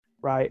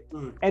right?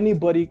 Mm.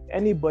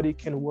 Anybody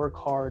can work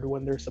hard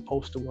when they're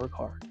supposed to work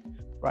hard,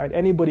 right?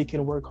 Anybody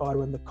can work hard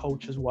when the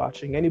coach is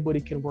watching.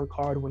 Anybody can work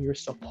hard when you're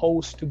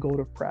supposed to go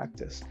to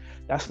practice.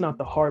 That's not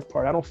the hard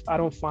part. I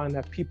don't find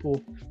that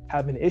people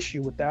have an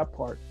issue with that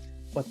part.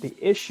 But the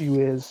issue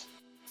is,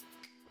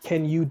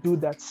 can you do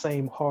that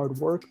same hard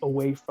work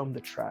away from the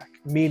track?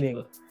 Meaning,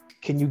 Sure.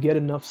 can you get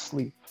enough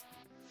sleep?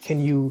 Can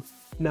you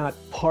not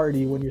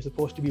party when you're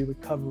supposed to be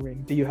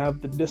recovering? Do you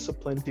have the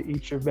discipline to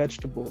eat your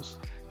vegetables?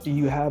 Do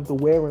you have the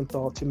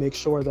wherewithal to make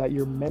sure that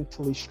you're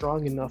mentally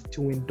strong enough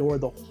to endure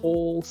the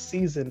whole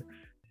season?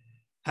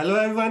 Hello,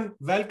 everyone.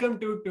 Welcome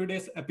to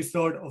today's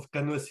episode of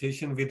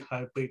Conversation with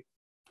Harpreet.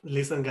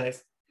 Listen,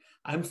 guys,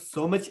 I'm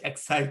so much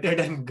excited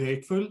and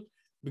grateful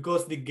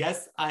because the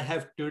guest I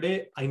have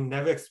today, I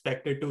never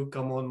expected to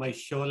come on my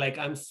show. Like,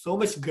 I'm so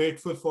much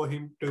grateful for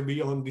him to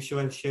be on the show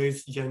and share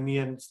his journey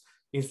and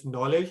his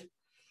knowledge.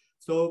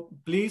 So,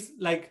 please,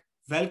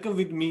 welcome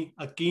with me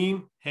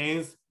Akeem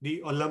Haynes,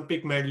 the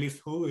Olympic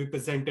medalist who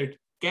represented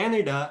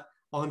Canada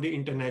on the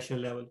international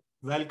level.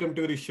 Welcome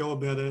to the show,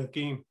 brother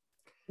Akeem.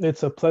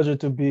 It's a pleasure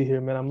to be here,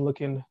 man. I'm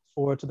looking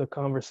forward to the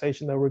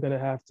conversation that we're going to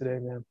have today,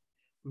 man.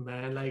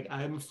 Man, like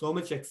I'm so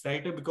much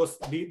excited because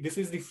this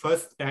is the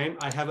first time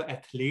I have an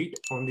athlete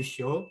on the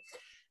show,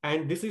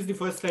 and this is the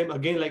first time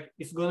again. Like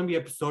it's gonna be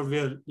episode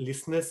where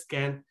listeners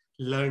can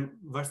learn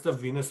what's the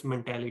Venus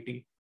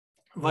mentality,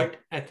 Yeah. what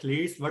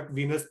athletes, what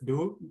Venus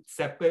do,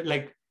 separate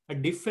like a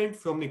different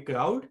from the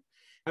crowd,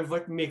 and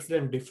what makes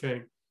them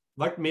different,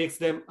 what makes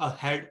them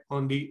ahead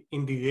on the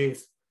in the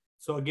race.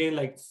 So again,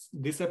 like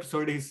this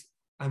episode is,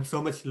 I'm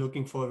so much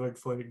looking forward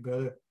for it,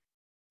 brother.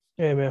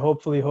 Hey, man.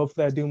 Hopefully,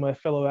 I do my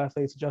fellow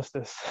athletes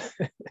justice.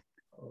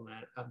 Oh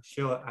man, I'm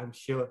sure, I'm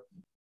sure.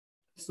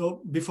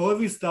 So before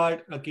we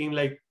start, Akeem,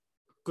 like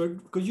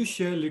could you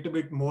share a little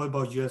bit more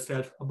about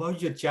yourself,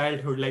 about your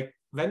childhood? Like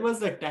when was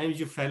the time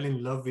you fell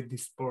in love with the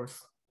sports?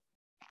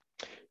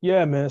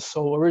 Yeah, man.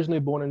 So originally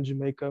born in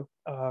Jamaica,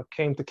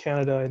 came to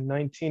Canada in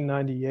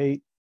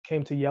 1998,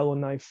 came to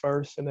Yellowknife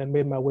first, and then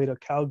made my way to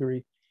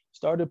Calgary.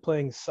 Started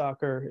playing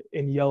soccer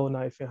in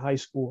Yellowknife in high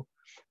school.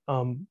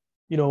 Um,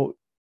 you know,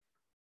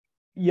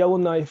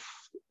 Yellowknife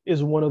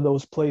is one of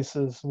those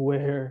places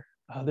where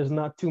there's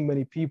not too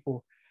many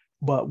people,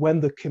 but when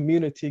the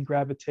community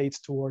gravitates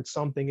towards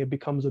something, it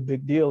becomes a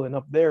big deal. And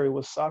up there, it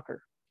was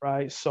soccer,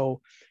 right?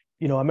 So,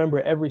 I remember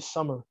every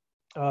summer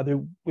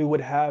we would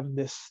have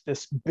this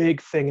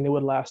big thing, and it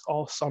would last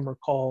all summer,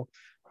 called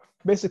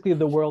basically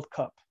the World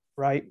Cup,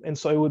 right? And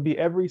so it would be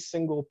every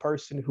single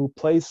person who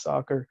plays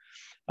soccer,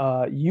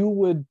 you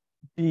would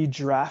be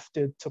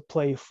drafted to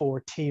play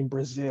for Team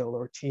Brazil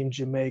or Team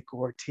Jamaica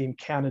or Team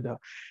Canada.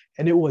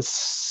 And it was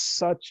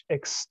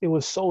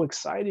so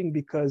exciting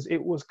because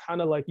it was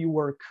kind of like you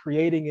were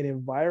creating an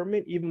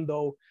environment, even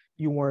though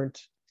you weren't,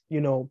 you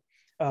know,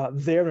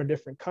 there in a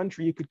different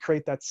country, you could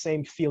create that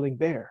same feeling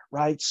there,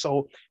 right?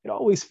 So it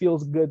always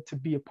feels good to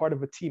be a part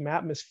of a team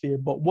atmosphere.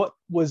 But what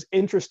was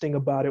interesting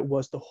about it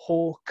was the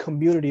whole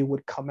community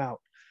would come out,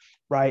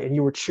 right? And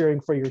you were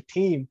cheering for your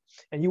team,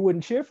 and you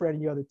wouldn't cheer for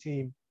any other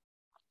team.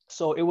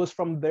 So it was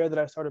from there that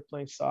I started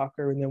playing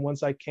soccer. And then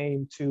once I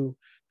came to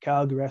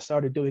Calgary, I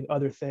started doing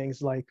other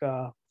things like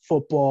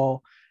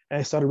football, and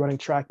I started running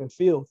track and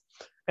field.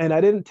 And I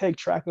didn't take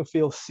track and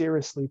field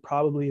seriously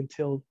probably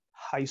until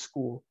high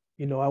school.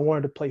 I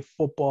wanted to play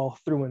football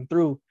through and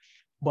through,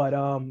 but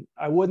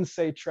I wouldn't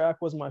say track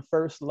was my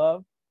first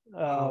love.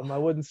 Wow.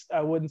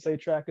 I wouldn't say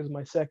track is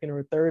my second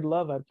or third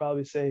love. I'd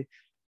probably say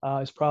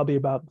it's probably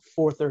about the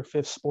fourth or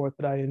fifth sport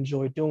that I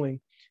enjoy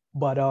doing.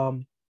 But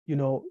you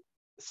know,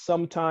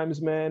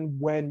 sometimes, man,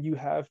 when you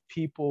have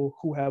people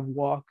who have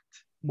walked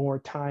more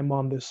time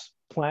on this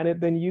planet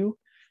than you,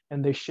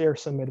 and they share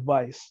some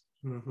advice.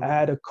 I Mm-hmm.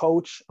 had a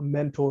coach, a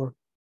mentor,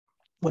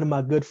 one of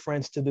my good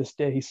friends to this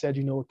day. He said,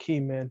 Key,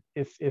 man,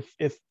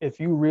 if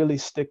you really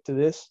stick to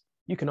this,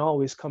 you can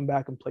always come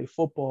back and play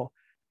football.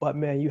 But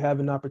man, you have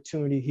an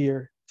opportunity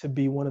here to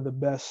be one of the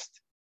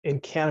best in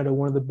Canada,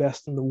 one of the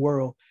best in the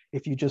world.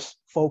 If you just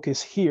focus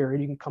here,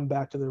 and you can come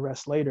back to the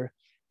rest later.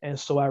 And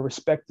so I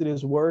respected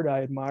his word. I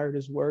admired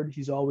his word.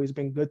 He's always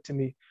been good to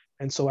me.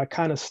 And so I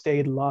kind of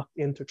stayed locked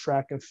into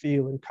track and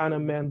field, and kind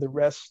of, man, the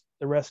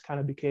rest kind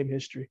of became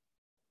history.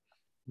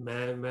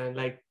 Man,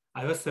 like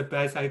I was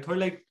surprised. I thought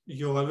like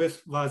you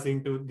always was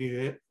into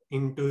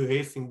into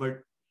racing, but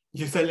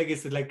you said like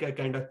it's like a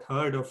kind of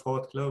third or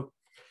fourth club.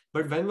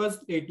 But when was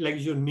it like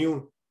you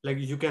knew like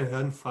you can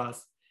run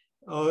fast?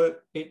 Or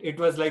it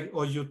was like,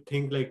 or you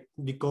think like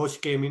the coach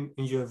came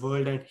in your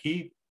world and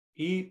he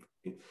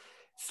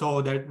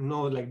saw that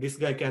no, like this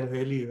guy can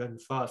really run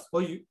fast.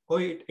 Or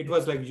it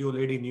was like you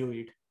already knew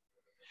it.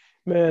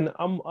 Man,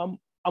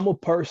 I'm a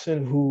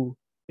person who,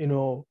 you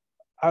know,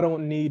 I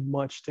don't need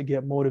much to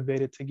get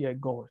motivated to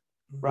get going,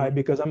 right? Mm-hmm.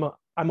 Because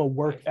I'm a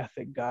work Right.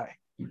 ethic guy,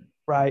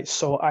 right?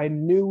 So I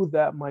knew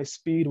that my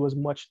speed was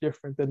much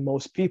different than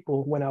most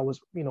people when I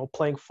was,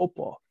 playing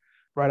football,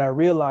 right? I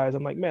realized,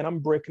 I'm like, man, I'm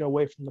breaking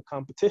away from the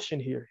competition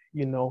here.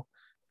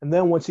 And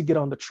then once you get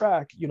on the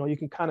track, you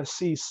can kind of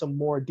see some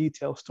more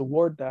details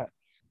toward that,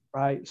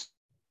 right?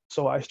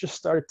 So I just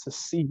started to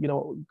see,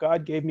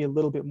 God gave me a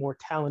little bit more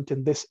talent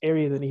in this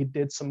area than he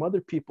did some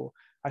other people.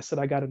 I said,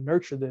 I got to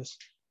nurture this,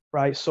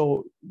 right?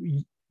 So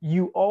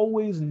you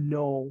always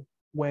know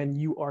when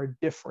you are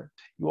different.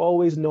 You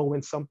always know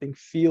when something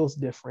feels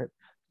different.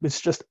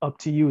 It's just up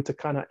to you to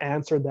kind of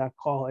answer that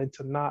call and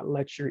to not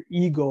let your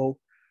ego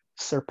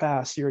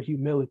surpass your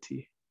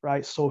humility,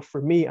 right? So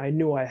for me, I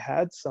knew I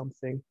had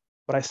something,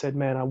 but I said,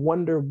 man, I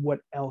wonder what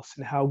else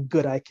and how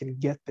good I can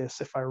get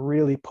this if I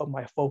really put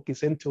my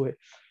focus into it.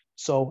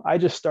 So I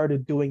just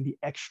started doing the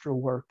extra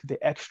work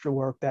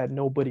that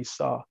nobody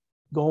saw,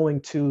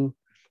 going to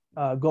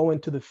going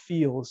to the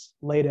fields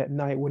late at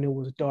night when it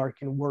was dark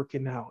and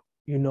working out,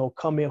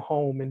 coming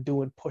home and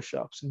doing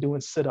push-ups and doing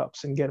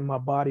sit-ups and getting my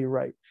body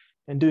right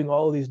and doing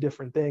all of these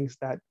different things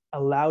that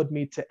allowed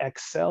me to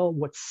excel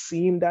what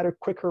seemed at a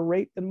quicker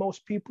rate than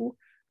most people.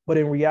 But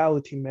in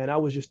reality, man, I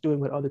was just doing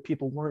what other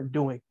people weren't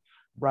doing,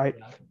 right?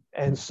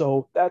 And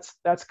so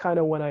that's kind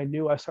of when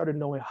I started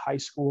knowing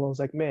high school. I was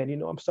like, man,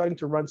 I'm starting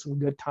to run some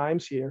good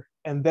times here.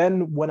 And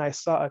then when I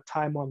saw a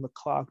time on the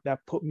clock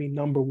that put me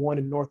 #1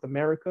 in North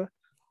America,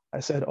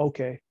 I said,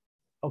 okay,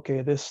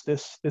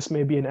 this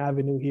may be an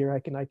avenue here I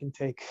can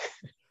take.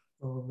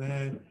 Oh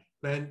man,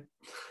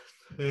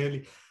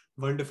 really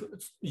wonderful.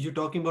 You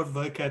talking about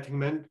work ethic,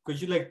 man.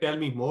 Could you like tell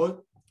me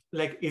more?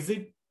 Like, is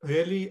it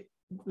really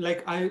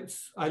like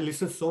I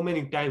listen so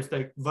many times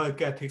like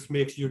work ethics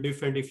makes you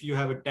different. If you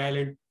have a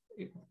talent,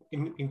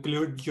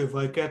 include your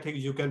work ethic,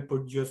 you can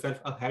put yourself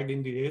ahead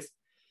in the race.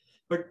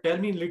 But tell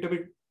me a little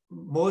bit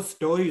more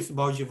stories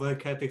about your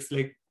work ethics,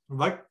 like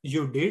what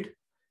you did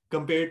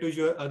compared to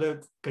your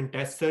other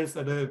contestants,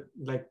 other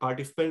like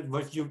participants,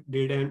 what you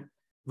did and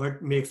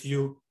what makes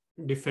you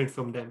different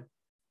from them.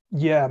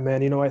 Yeah,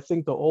 man, I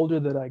think the older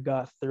that I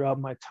got throughout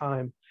my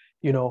time,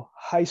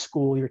 high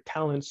school, your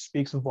talent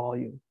speaks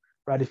volume,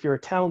 right? If you're a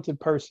talented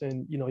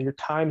person, your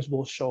times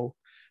will show.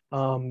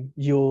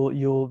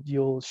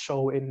 You'll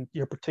show in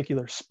your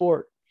particular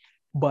sport.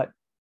 But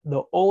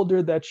the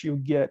older that you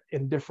get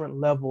in different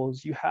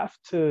levels, you have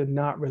to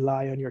not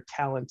rely on your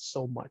talent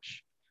so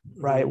much,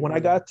 right? When I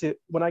got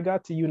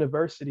to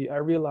university, I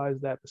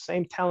realized that the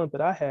same talent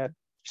that I had,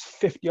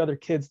 there's 50 other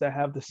kids that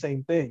have the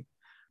same thing,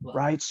 Wow.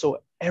 right? So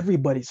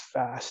everybody's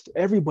fast,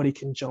 everybody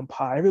can jump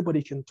high,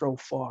 everybody can throw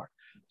far.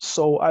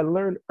 So I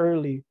learned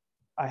early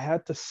I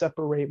had to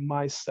separate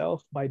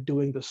myself by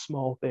doing the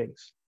small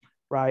things,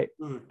 right?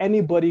 Mm.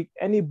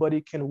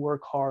 Anybody can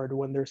work hard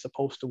when they're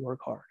supposed to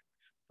work hard,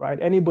 right?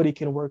 Anybody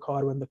can work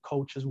hard when the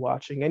coach is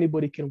watching.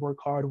 Anybody can work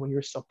hard when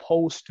you're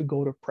supposed to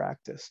go to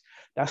practice.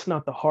 That's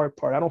not the hard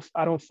part.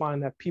 I don't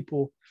find that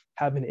people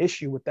have an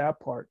issue with that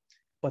part.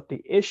 But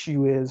the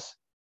issue is,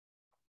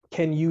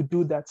 can you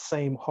do that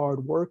same hard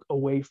work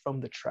away from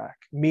the track?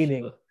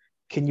 Meaning, Sure.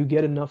 can you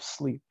get enough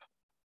sleep?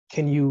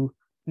 Can you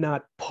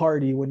not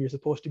party when you're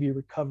supposed to be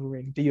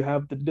recovering? Do you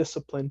have the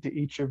discipline to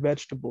eat your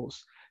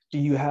vegetables? Do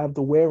you have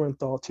the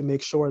wherewithal to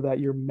make sure that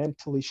you're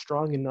mentally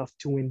strong enough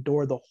to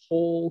endure the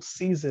whole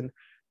season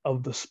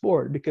of the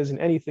sport? Because in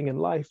anything in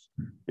life,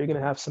 you're going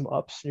to have some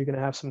ups, you're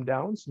going to have some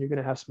downs, and you're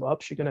going to have some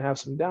ups, you're going to have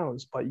some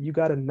downs, but you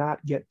got to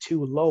not get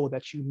too low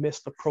that you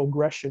miss the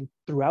progression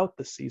throughout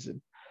the season,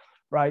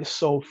 right?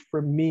 So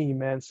for me,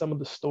 man, some of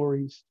the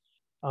stories,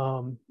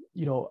 um,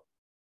 you know,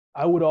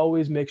 I would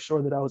always make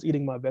sure that I was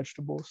eating my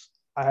vegetables.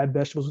 I had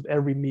vegetables with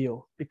every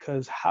meal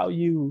because how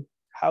you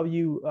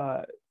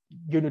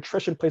your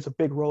nutrition plays a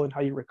big role in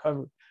how you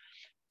recover.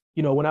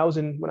 When I was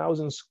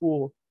in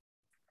school,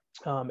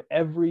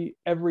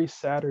 every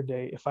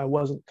Saturday, if I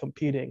wasn't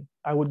competing,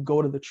 I would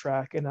go to the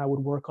track and I would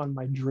work on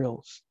my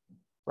drills,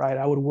 right?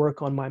 I would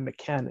work on my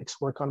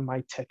mechanics, work on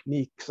my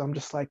technique. Because I'm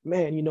just like,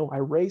 man,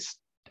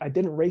 I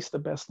didn't race the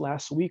best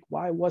last week.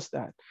 Why was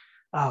that?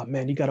 Ah,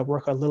 man, you got to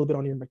work a little bit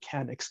on your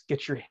mechanics,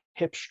 get your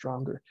hips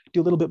stronger,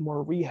 do a little bit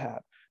more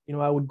rehab.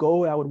 I would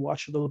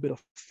watch a little bit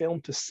of film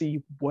to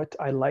see what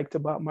I liked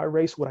about my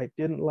race, what I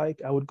didn't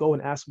like. I would go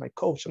and ask my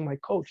coach. I'm like,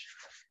 coach,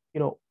 you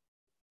know,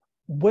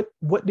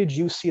 what did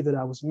you see that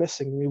I was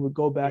missing? And we would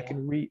go back Yeah.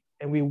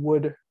 and we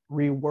would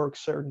rework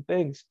certain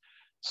things.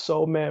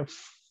 So man,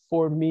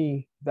 for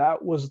me,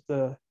 that was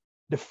the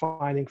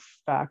defining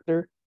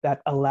factor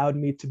that allowed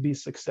me to be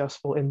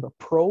successful in the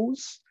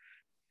pros,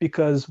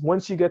 because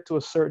once you get to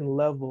a certain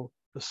level,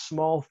 the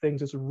small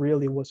things is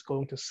really what's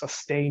going to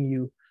sustain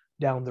you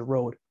down the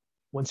road.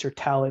 Once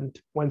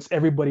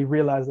everybody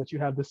realizes that you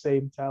have the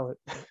same talent.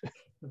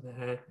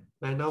 Man,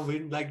 man, now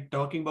we're like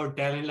talking about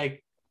talent.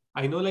 Like,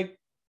 I know, like,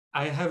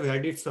 I have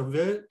read it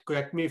somewhere.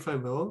 Correct me if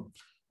I'm wrong,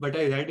 but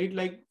I read it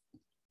like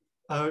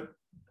uh,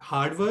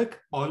 hard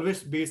work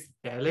always beats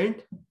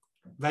talent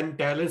when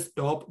talent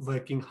stop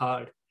working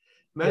hard.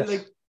 Man,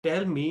 like, Yes.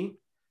 tell me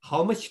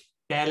how much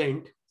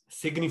talent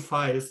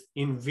signifies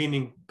in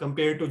winning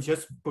compared to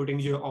just putting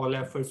your all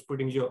efforts,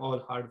 putting your all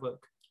hard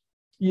work.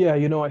 Yeah,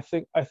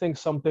 I think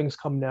some things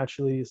come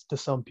naturally to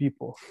some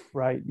people,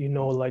 right?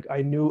 Like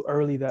I knew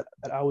early that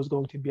I was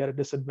going to be at a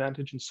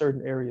disadvantage in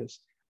certain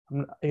areas.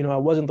 I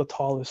wasn't the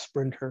tallest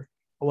sprinter.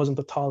 I wasn't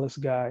the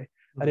tallest guy.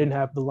 I didn't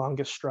have the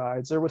longest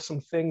strides. There were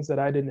some things that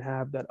I didn't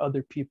have that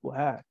other people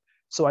had.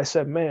 So I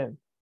said, man,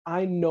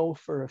 I know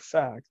for a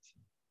fact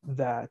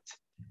that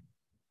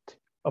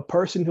a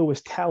person who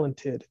is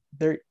talented,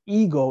 their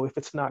ego, if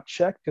it's not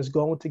checked, is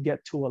going to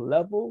get to a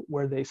level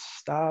where they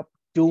stop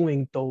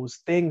doing those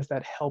things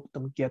that help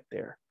them get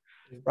there.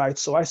 Right.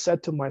 So I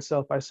said to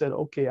myself, I said,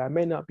 okay, I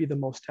may not be the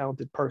most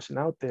talented person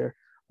out there,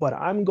 but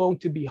I'm going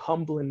to be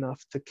humble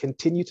enough to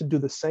continue to do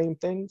the same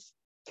things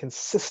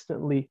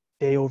consistently,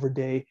 day over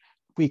day,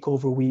 week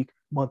over week,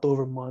 month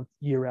over month,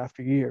 year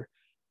after year.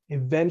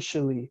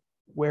 Eventually,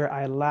 where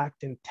I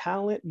lacked in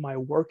talent, my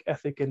work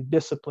ethic and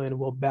discipline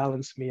will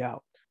balance me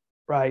out.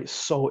 Right.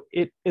 So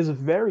it is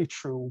very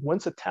true.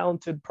 Once a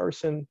talented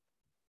person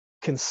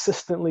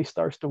consistently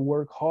starts to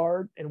work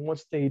hard, and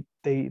once they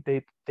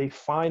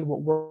find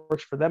what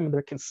works for them and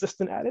they're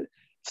consistent at it,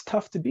 it's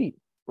tough to beat,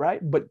 right?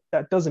 But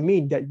that doesn't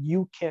mean that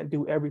you can't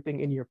do everything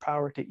in your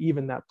power to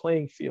even that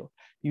playing field.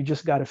 You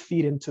just got to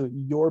feed into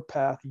your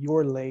path,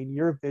 your lane,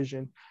 your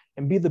vision,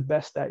 and be the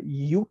best that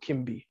you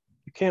can be.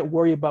 You can't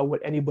worry about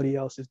what anybody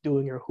else is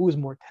doing or who's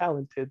more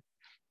talented.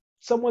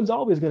 Someone's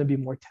always going to be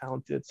more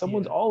talented.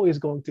 Someone's always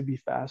going to be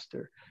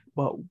faster.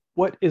 But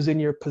what is in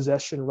your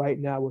possession right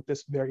now with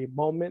this very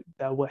moment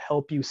that will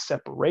help you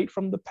separate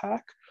from the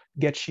pack,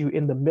 get you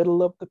in the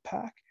middle of the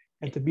pack,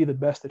 and to be the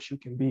best that you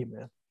can be,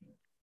 man?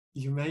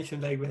 You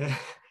mentioned like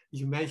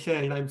you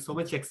mentioned, and I'm so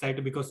much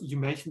excited because you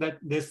mentioned that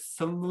there's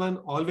someone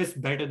always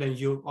better than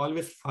you,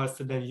 always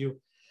faster than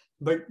you.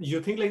 But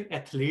you think like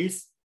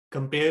athletes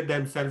compare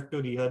themselves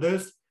to the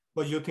others,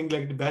 or you think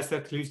like the best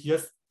athletes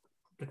just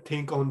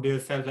think on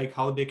themselves, like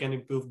how they can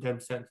improve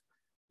themselves?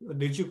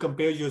 Did you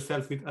compare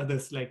yourself with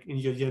others like in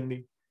your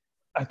journey?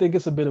 I think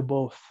it's a bit of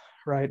both,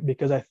 right?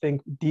 Because I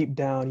think deep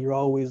down you're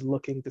always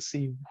looking to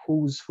see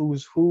who's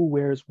who,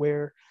 where's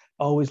where,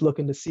 always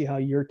looking to see how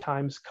your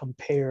times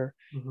compare.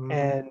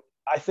 And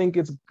I think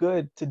it's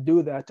good to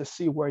do that to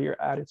see where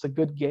you're at. It's a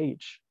good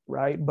gauge,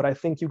 right? But I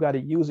think you got to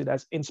use it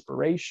as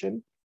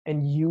inspiration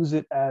and use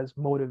it as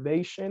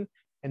motivation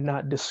and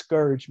not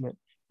discouragement,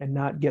 and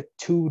not get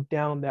too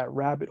down that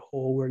rabbit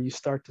hole where you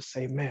start to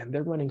say, man,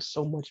 they're running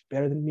so much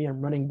better than me.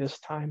 I'm running this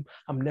time.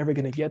 I'm never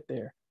going to get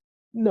there.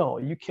 No,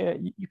 you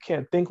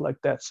can't think like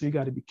that. So you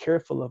got to be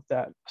careful of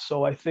that.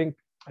 So I think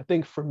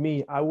for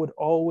me, I would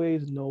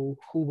always know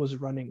who was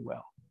running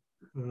well,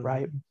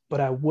 right?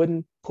 But I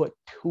wouldn't put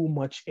too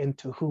much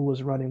into who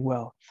was running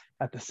well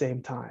at the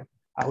same time.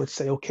 I would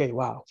say, okay,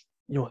 wow,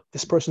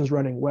 this person's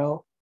running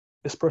well,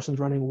 this person's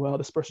running well,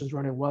 this person's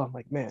running well. I'm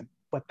like, man,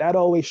 but that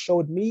always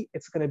showed me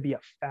it's going to be a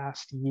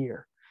fast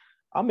year.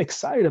 I'm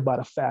excited about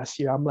a fast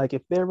year. I'm like,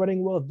 if they're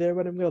running well, they're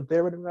running well,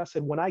 they're running well. I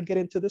said, when I get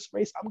into this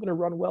race, I'm going to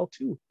run well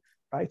too.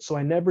 Right. So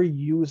I never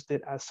used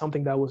it as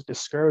something that was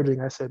discouraging.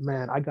 I said,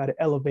 man, I got to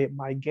elevate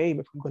my game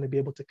if I'm going to be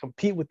able to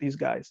compete with these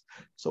guys.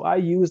 So I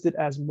used it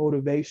as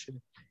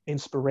motivation,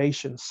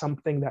 inspiration,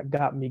 something that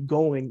got me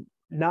going.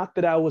 Not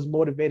that I was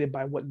motivated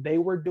by what they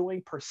were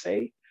doing per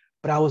se,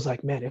 but I was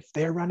like, man, if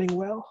they're running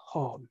well,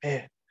 oh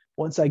man,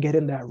 once I get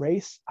in that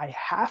race, I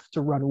have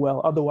to run well.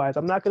 Otherwise,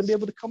 I'm not going to be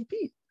able to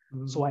compete.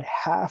 So I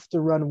have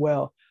to run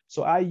well.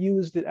 So I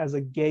used it as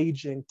a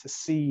gauging to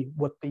see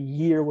what the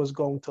year was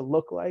going to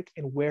look like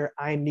and where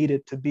I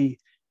needed to be.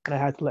 And I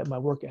had to let my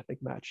work ethic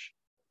match.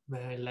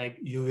 Man, like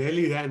you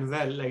really ran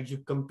well. Like you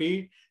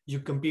compete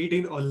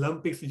in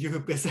Olympics, you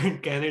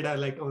represent Canada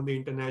like on the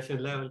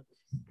international level.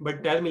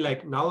 But tell me,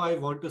 like now I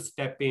want to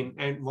step in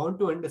and want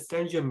to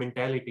understand your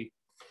mentality.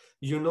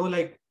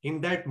 Like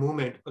in that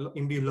moment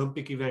in the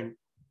Olympic event,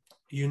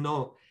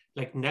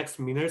 like next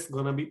minute's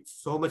gonna be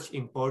so much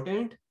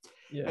important.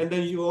 Yeah. And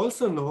then you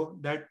also know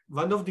that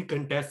one of the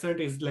contestant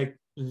is like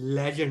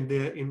legend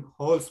there in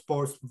whole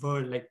sports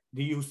world, like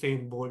the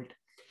Usain Bolt.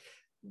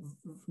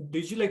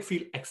 Did you like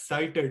feel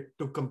excited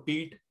to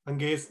compete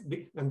against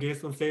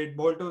Usain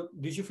Bolt, or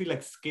did you feel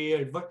like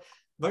scared?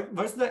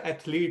 What's the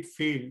athlete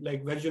feel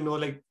like when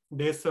like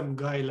there's some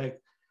guy like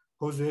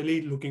who's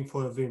really looking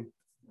for a win,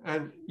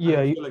 and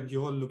Yeah. I'm sure like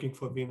you're looking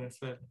for win as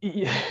well.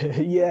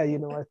 Yeah.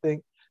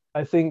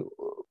 I think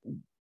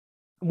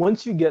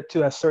once you get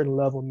to a certain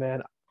level,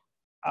 man,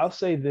 I'll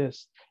say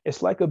this,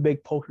 it's like a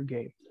big poker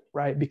game,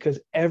 right? Because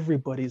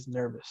everybody's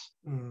nervous,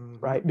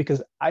 right?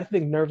 Because I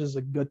think nerves is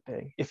a good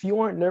thing. If you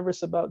aren't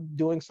nervous about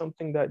doing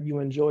something that you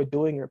enjoy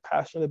doing or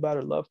passionate about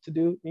or love to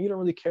do, you don't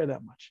really care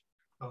that much,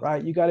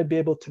 right? You got to be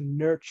able to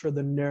nurture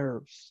the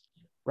nerves,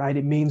 right?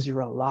 It means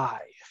you're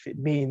alive. It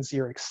means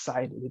you're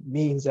excited. It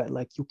means that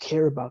like you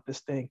care about this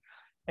thing.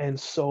 And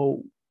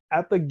so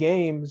at the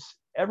games,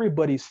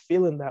 everybody's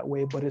feeling that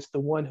way, but it's the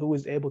one who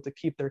is able to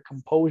keep their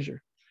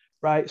composure,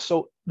 right?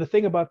 So the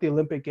thing about the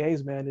Olympic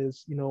Games, man,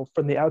 is,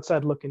 from the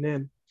outside looking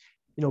in,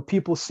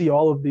 people see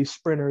all of these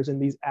sprinters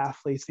and these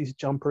athletes, these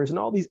jumpers, and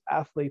all these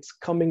athletes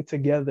coming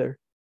together.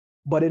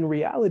 But in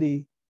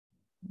reality,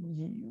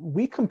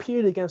 we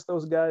competed against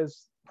those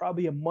guys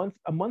probably a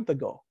month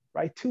ago,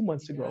 right? 2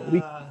 months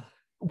ago.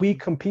 We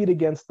compete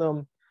against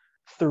them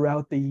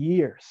throughout the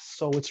years.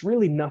 So it's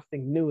really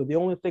nothing new. The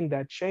only thing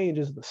that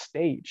changed is the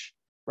stage,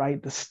 right?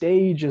 The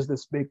stage is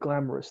this big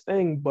glamorous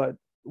thing, but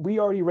we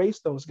already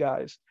raced those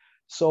guys.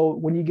 So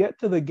when you get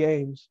to the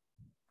games,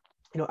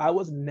 I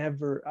was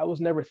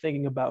never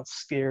thinking about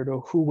scared or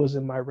who was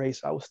in my race.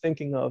 I was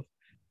thinking of,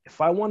 if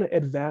I want to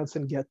advance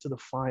and get to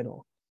the final,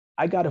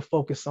 I got to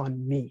focus on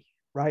me,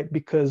 right?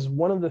 Because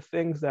one of the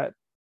things that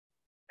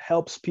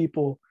helps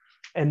people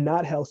and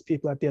not helps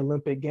people at the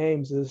Olympic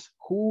Games is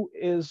who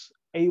is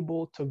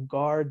able to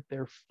guard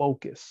their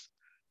focus.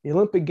 The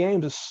Olympic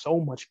Games is so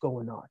much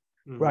going on,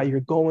 right?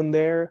 You're going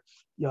there,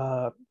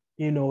 uh,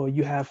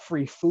 you have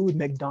free food.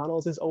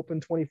 McDonald's is open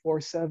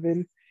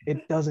 24/7.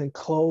 It doesn't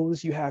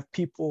close. You have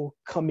people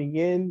coming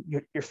in,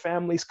 your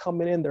family's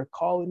coming in, they're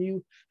calling you,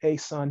 hey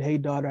son, hey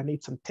daughter, I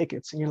need some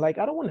tickets. And you're like,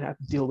 I don't want to have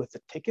to deal with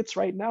the tickets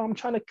right now. I'm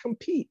trying to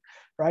compete,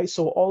 right?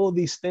 So all of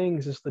these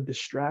things is the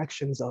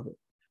distractions of it.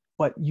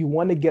 But you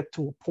want to get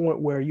to a point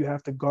where you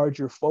have to guard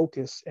your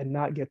focus and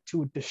not get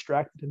too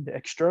distracted in the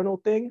external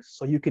things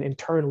so you can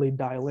internally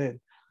dial in.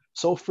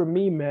 So for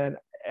me, man,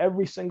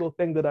 every single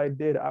thing that I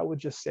did, I would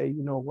just say,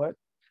 you know what?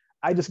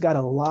 I just got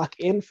to lock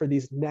in for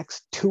these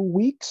next 2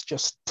 weeks,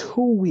 just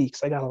 2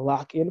 weeks. I got to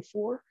lock in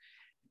for,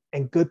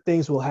 and good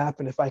things will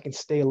happen if I can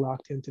stay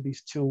locked into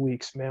these 2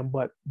 weeks, man.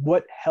 But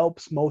what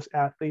helps most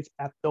athletes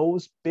at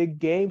those big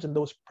games and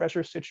those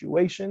pressure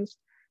situations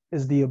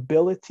is the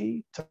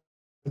ability to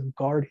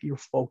guard your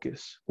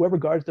focus. Whoever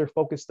guards their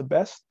focus the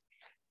best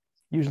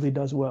usually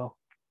does well.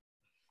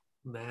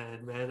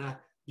 Man,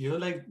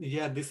 like,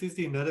 yeah, this is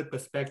the another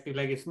perspective.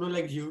 Like, it's not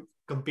like you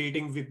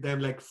competing with them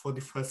like for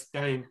the first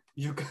time.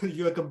 You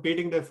are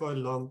competing there for a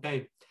long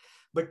time.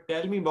 But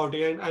tell me about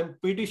it, and I'm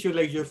pretty sure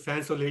like your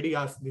fans already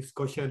asked this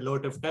question a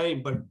lot of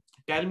time. But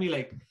tell me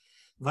like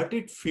what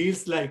it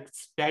feels like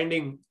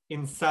standing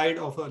inside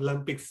of an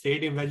Olympic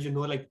stadium when you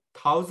know like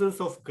thousands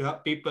of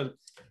people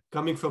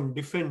coming from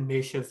different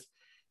nations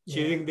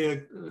cheering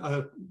their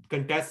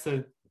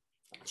contestant,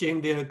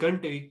 cheering their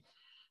country.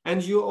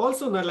 And you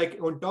also know, like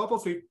on top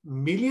of it,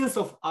 millions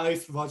of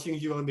eyes watching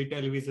you on the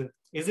television.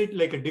 Is it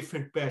like a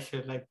different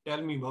pressure? Like,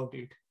 tell me about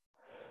it.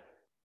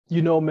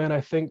 Man,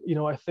 I think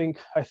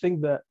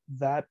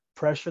that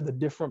pressure, the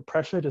different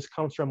pressure just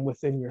comes from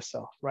within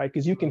yourself, right?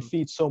 Because you can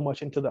feed so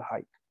much into the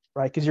hype,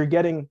 right? Because you're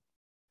getting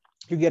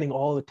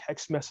all the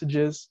text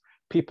messages.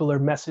 People are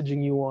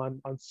messaging you on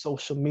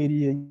social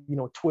media,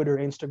 Twitter,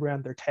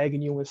 Instagram, they're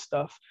tagging you with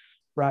stuff,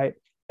 right?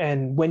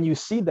 And when you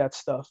see that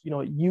stuff, you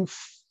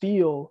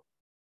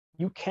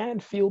can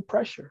feel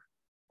pressure,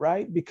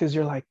 right? Because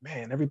you're like,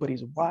 man,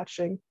 everybody's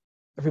watching,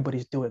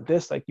 everybody's doing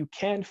this. Like you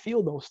can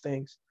feel those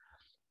things.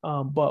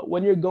 But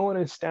when you're going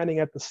and standing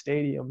at the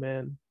stadium,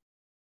 man,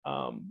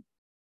 um,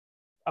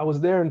 I was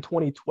there in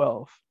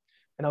 2012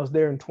 and I was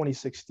there in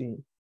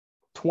 2016.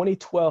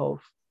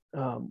 2012,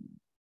 um,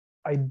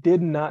 I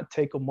did not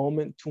take a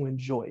moment to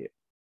enjoy it.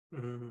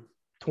 Mm-hmm.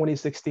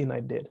 2016, I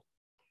did.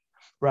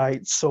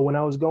 Right. So when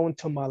I was going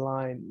to my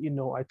line,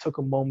 I took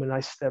a moment,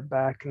 I stepped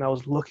back and I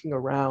was looking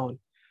around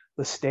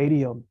the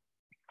stadium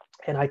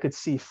and I could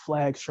see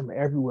flags from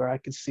everywhere. I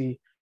could see,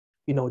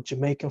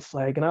 Jamaican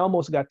flag. And I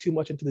almost got too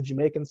much into the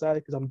Jamaican side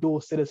because I'm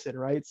dual citizen,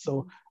 right?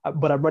 So,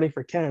 but I'm running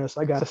for Canada,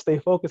 so I got to stay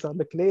focused on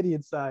the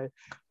Canadian side.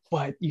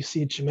 But you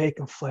see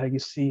Jamaican flag, you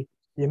see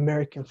the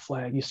American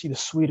flag, you see the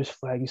Swedish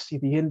flag, you see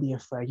the Indian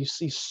flag, you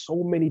see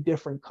so many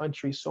different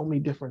countries, so many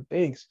different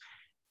things.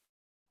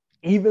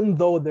 Even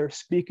though they're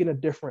speaking a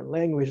different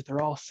language,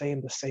 they're all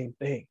saying the same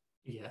thing,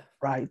 Yeah.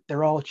 right?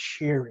 They're all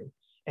cheering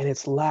and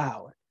it's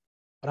loud.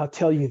 But I'll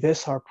tell you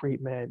this, Harpreet,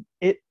 man,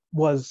 it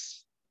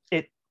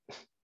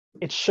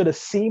it should have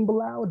seemed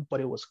loud,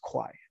 but it was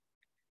quiet.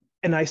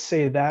 And I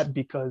say that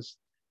because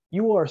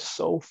you are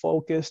so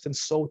focused and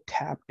so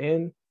tapped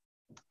in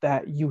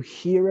that you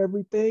hear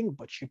everything,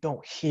 but you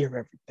don't hear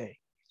everything.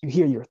 You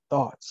hear your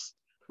thoughts,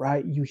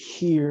 right? You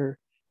hear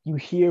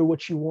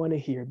what you want to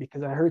hear,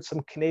 because I heard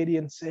some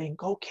Canadians saying,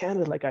 go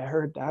Canada, like I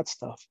heard that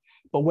stuff.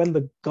 But when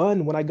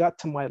I got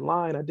to my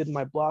line, I did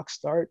my block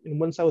start. And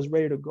once I was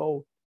ready to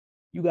go,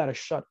 you got to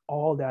shut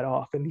all that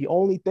off. And the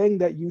only thing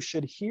that you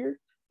should hear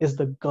is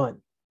the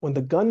gun. When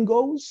the gun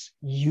goes,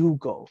 you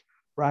go,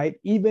 right?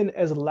 Even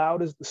as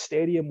loud as the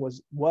stadium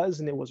was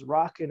and it was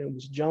rocking, it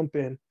was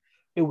jumping,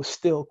 it was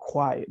still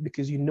quiet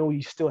because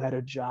you still had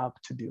a job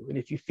to do. And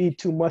if you feed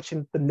too much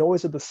in the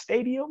noise of the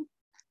stadium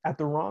at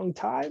the wrong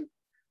time,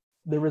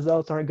 the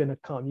results aren't going to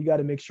come. You got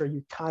to make sure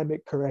you time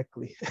it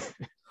correctly.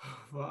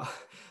 Wow.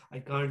 I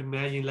can't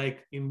imagine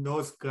like in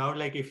those crowd,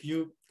 like if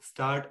you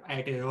start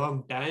at a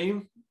wrong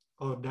time,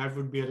 oh, that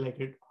would be like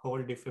a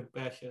whole different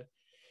pressure.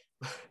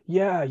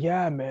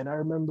 Yeah, man. I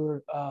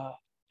remember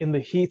in the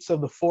heats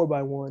of the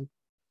 4x1,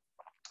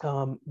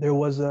 there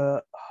was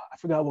I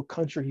forgot what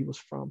country he was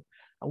from.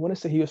 I want to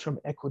say he was from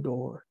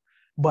Ecuador,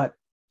 but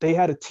they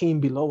had a team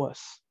below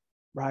us,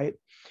 right?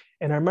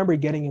 And I remember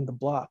getting in the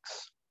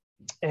blocks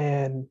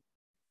and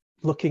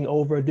looking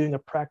over, doing a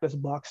practice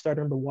block start.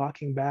 I remember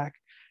walking back,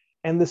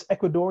 and this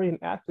Ecuadorian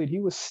athlete, he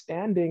was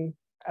standing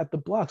at the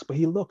blocks, but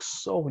he looked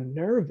so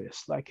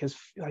nervous.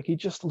 He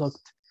just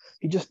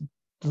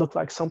looked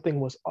like something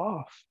was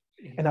off.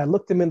 And I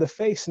looked him in the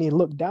face and he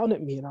looked down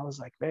at me and I was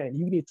like, man,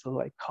 you need to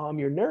like calm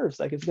your nerves.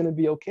 Like it's gonna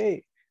be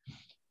okay.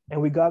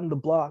 And we got in the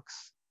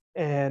blocks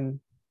and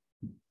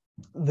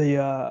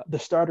the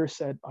starter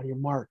said, on your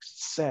marks,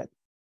 set.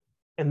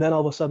 And then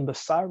all of a sudden the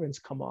sirens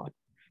come on.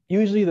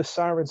 Usually the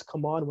sirens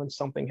come on when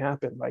something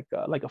happened, like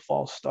a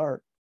false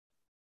start.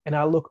 And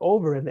I look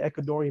over and the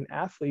Ecuadorian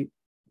athlete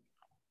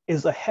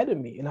is ahead of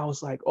me. And I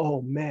was like,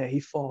 oh man, he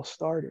false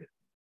started,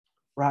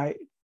 right?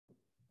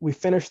 We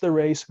finished the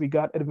race, we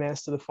got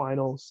advanced to the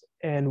finals.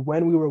 And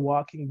when we were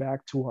walking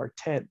back to our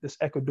tent, this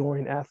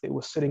Ecuadorian athlete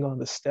was sitting on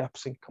the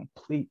steps in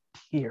complete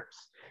tears.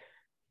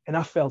 And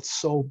I felt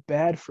so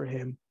bad for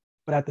him.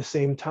 But at the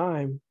same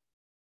time,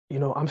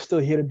 I'm still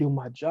here to do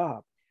my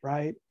job,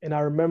 right? And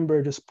I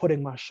remember just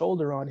putting my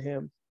shoulder on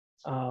him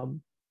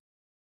um,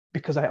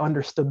 because I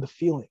understood the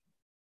feeling,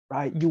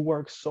 right? You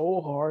work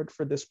so hard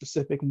for this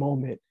specific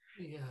moment,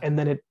 and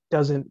then it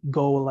doesn't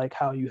go like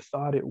how you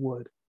thought it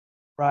would,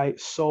 right?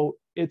 So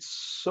it's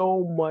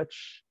so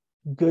much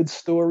good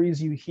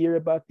stories you hear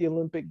about the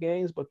Olympic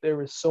Games, but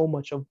there is so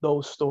much of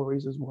those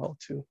stories as well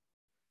too.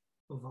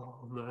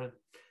 Oh man,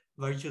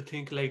 what do you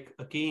think? Like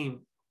Akeem,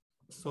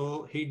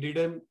 so he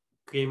didn't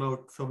came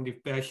out from the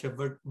pressure.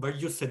 But what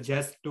you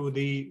suggest to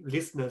the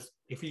listeners,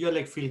 if you are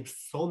like feeling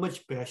so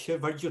much pressure,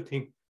 what do you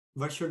think?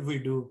 What should we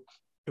do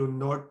to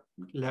not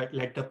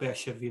let the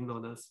pressure win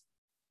on us?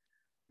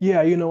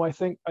 Yeah, I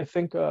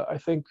think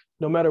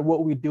no matter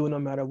what we do, no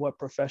matter what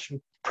profession,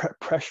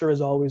 pressure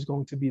is always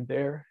going to be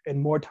there.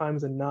 And more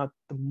times than not,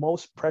 the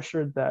most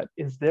pressure that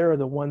is there are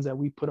the ones that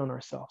we put on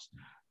ourselves,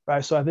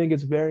 right? So I think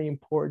it's very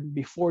important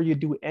before you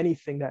do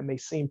anything that may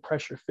seem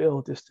pressure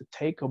filled, is to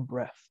take a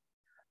breath,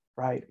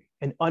 right?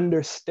 And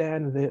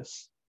understand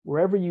this.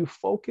 Wherever you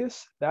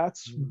focus,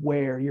 that's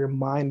where your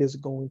mind is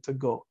going to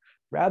go.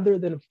 Rather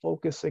than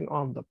focusing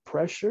on the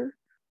pressure,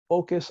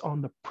 focus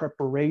on the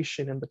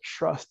preparation and the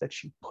trust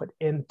that you put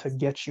in to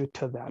get you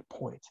to that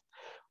point.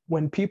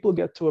 When people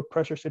get to a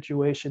pressure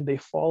situation, they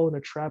fall in a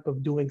trap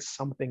of doing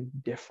something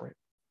different,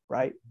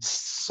 right?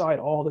 Saw it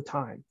all the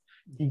time.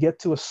 You get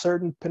to a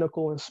certain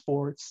pinnacle in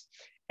sports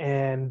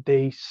and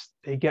they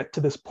get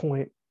to this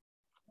point,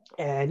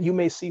 and you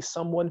may see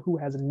someone who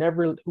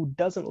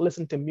doesn't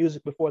listen to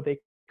music before they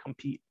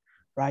compete,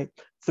 right?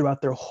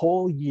 Throughout their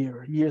whole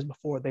years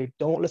before, they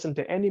don't listen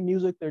to any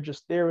music. They're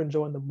just there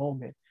enjoying the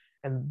moment.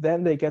 And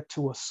then they get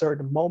to a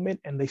certain moment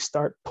and they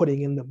start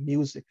putting in the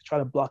music to try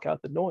to block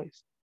out the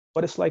noise.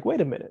 But it's like,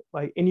 wait a minute,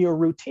 like in your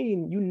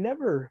routine, you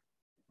never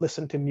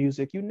listen to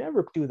music. You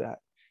never do that.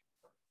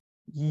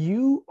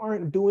 You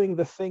aren't doing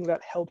the thing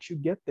that helped you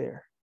get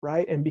there,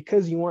 right? And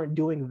because you aren't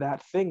doing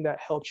that thing that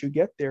helped you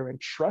get there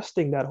and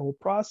trusting that whole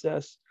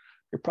process,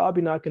 you're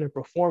probably not going to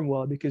perform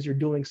well because you're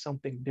doing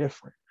something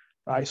different,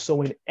 right?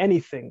 So in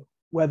anything,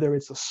 whether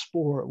it's a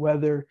sport,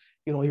 whether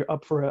you're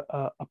up for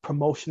a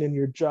promotion in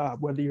your job,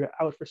 whether you're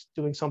out for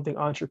doing something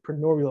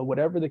entrepreneurial,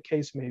 whatever the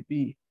case may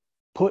be,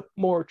 put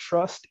more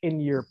trust in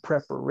your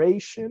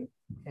preparation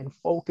and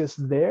focus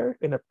there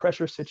in a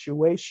pressure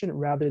situation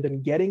rather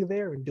than getting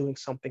there and doing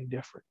something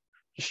different.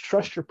 Just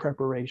trust your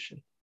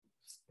preparation.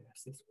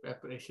 Yes, it's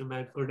preparation,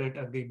 man. Couldn't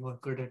agree more.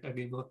 Couldn't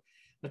agree more.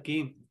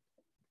 Akeem,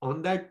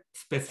 on that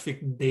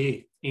specific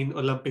day in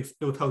Olympics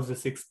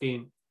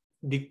 2016,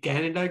 the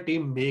Canada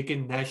team make a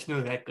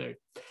national record.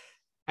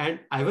 And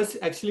I was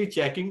actually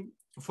checking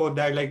for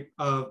that, like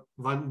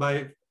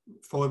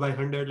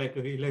 1x4x100, like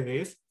a relay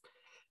race.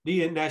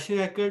 The national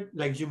record,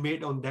 like you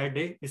made on that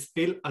day, is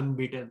still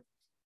unbeaten.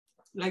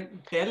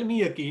 Like, tell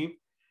me, Akeem,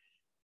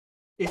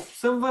 if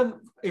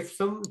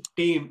some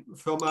team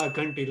from our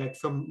country, like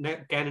from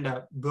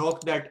Canada,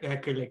 broke that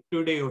record, like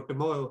today or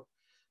tomorrow,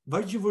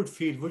 what you would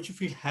feel? Would you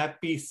feel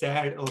happy,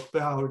 sad, or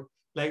proud?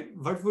 Like,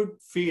 what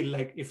would feel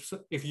like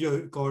if your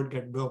record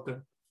get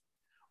broken?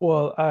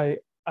 Well,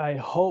 I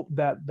hope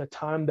that the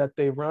time that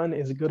they run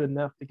is good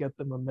enough to get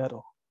them a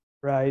medal,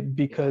 right?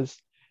 Because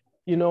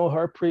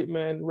Harpreet,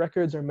 man,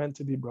 records are meant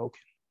to be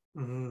broken.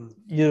 Mm-hmm.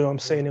 You know what I'm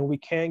saying? And we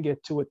can't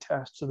get too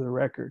attached to the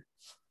record,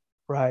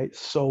 right?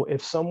 So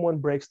if someone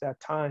breaks that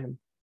time,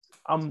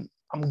 I'm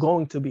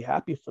going to be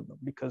happy for them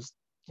because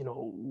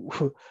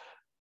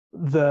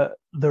the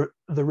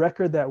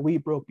record that we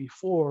broke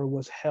before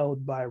was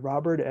held by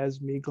Robert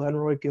Esme,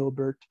 Glenroy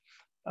Gilbert,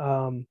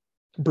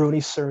 Bruni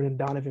Cern, and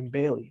Donovan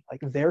Bailey.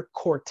 Like their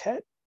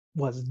quartet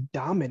was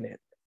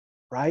dominant,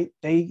 right?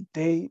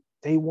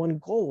 They won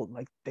gold.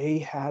 Like they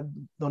had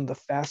one of the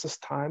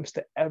fastest times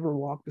to ever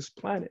walk this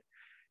planet.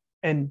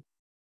 And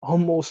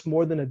almost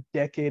more than a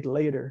decade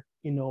later,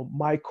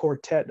 my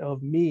quartet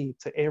of me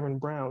to Aaron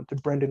Brown to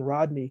Brendan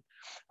Rodney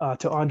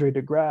to Andre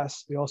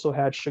DeGrasse, we also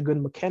had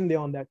Shagun Makende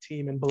on that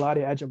team and Balade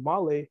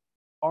Ajamale.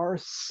 Our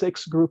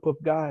six group of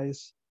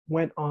guys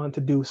went on to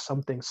do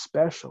something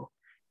special.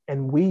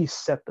 And we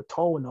set the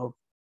tone of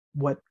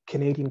what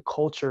Canadian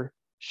culture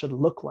should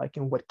look like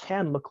and what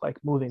can look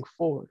like moving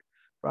forward,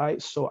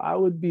 right? So I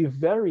would be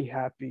very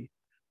happy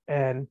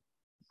and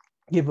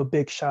give a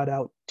big shout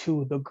out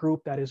to the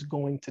group that is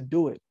going to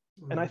do it.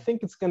 And I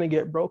think it's going to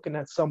get broken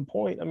at some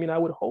point. I mean, I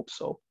would hope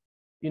so.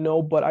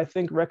 but I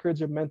think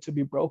records are meant to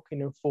be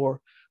broken. And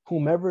for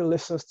whomever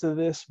listens to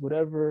this,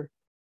 whatever,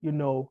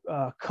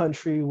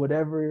 country,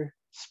 whatever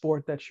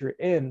sport that you're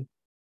in,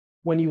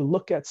 when you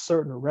look at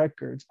certain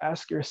records,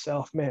 ask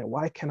yourself, man,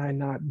 why can I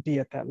not be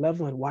at that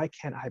level? And why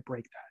can't I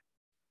break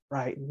that?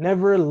 Right?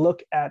 Never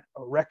look at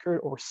a record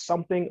or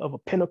something of a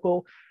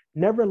pinnacle.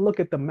 Never look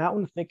at the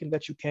mountain thinking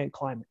that you can't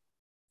climb it.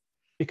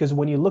 Because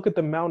when you look at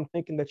the mountain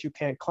thinking that you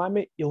can't climb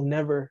it, you'll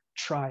never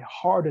try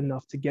hard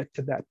enough to get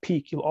to that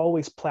peak. You'll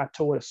always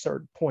plateau at a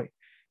certain point.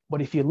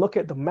 But if you look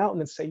at the mountain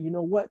and say, you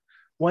know what,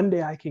 one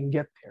day I can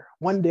get there.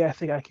 One day I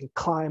think I can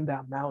climb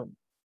that mountain.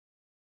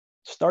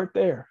 Start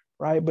there,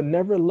 right? But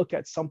never look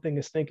at something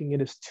as thinking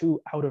it is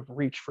too out of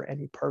reach for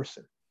any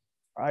person,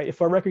 right?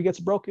 If a record gets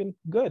broken,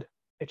 good,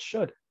 it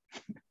should.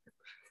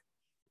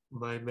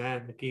 My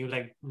man, can you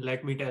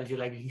let me tell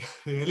you, you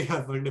really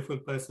a wonderful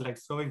person,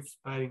 so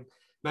inspiring.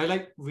 Now,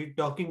 we're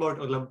talking about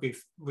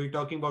Olympics, we're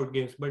talking about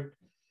games, but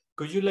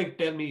could you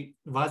tell me,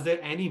 was there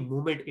any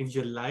moment in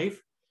your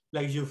life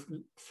you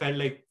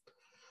felt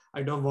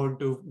I don't want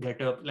to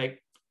get up,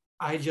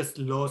 I just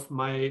lost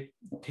my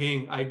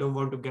thing, I don't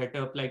want to get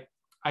up,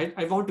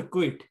 I want to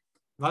quit?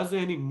 Was there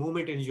any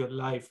moment in your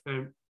life,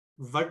 and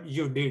what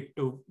you did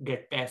to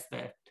get past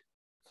that?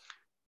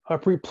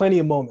 Plenty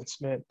of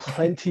moments, man.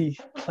 Plenty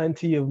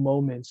of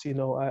moments.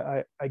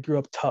 I grew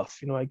up tough.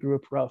 I grew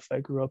up rough. I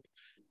grew up.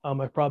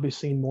 I've probably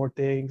seen more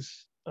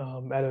things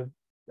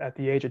at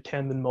the age of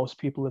 10 than most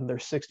people in their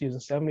 60s and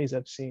 70s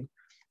have seen.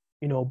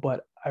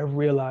 But I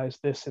realized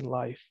this in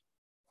life.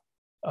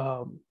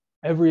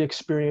 Every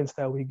experience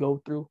that we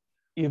go through,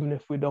 even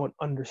if we don't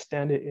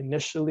understand it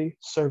initially,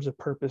 serves a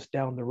purpose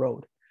down the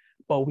road.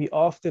 But we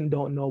often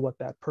don't know what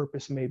that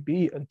purpose may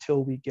be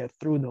until we get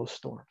through those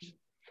storms,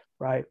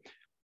 right?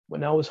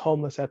 When I was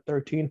homeless at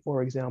 13,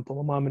 for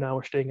example, my mom and I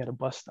were staying at a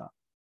bus stop,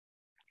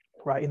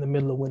 right, in the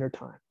middle of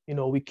wintertime.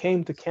 We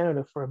came to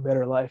Canada for a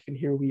better life, and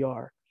here we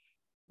are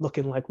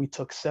looking like we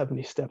took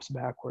 70 steps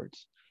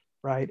backwards,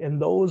 right? And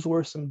those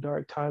were some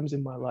dark times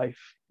in my life,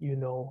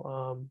 didn't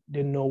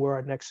know where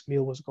our next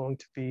meal was going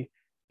to be,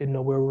 didn't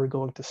know where we were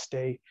going to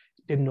stay,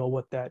 didn't know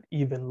what that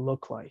even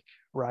looked like,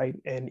 right?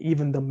 And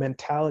even the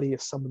mentality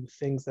of some of the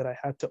things that I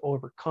had to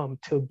overcome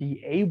to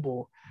be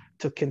able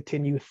to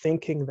continue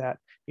thinking that,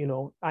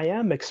 I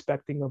am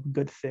expecting of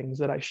good things,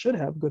 that I should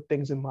have good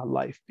things in my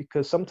life.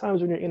 Because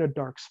sometimes when you're in a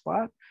dark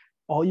spot,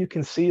 all you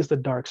can see is the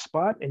dark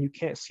spot and you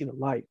can't see the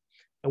light.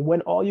 And when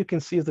all you can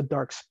see is the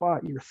dark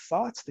spot, your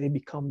thoughts, they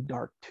become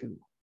dark too,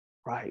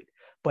 right?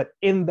 But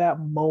in that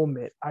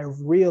moment, I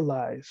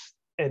realized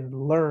and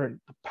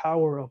learned the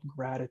power of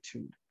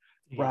gratitude,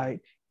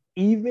 right?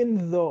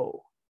 Even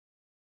though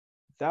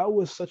that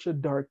was such a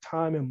dark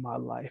time in my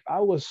life, I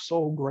was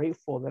so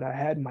grateful that I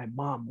had my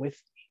mom with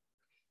me.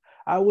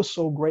 I was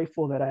so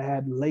grateful that I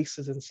had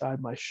laces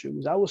inside my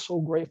shoes. I was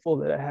so grateful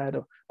that I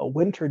had a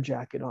winter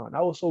jacket on.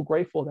 I was so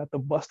grateful that the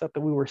bus stop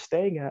that we were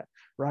staying at,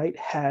 right,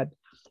 had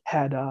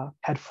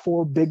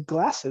 4 big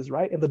glasses,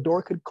 right, and the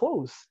door could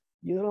close.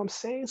 You know what I'm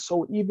saying?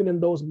 So even in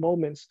those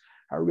moments,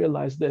 I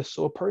realized this.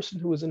 So a person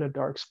who is in a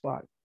dark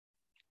spot,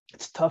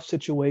 it's a tough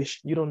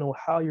situation. You don't know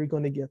how you're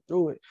going to get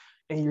through it,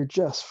 and you're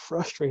just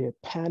frustrated,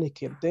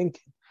 panicking,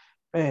 thinking,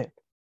 man,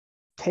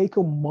 take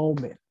a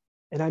moment.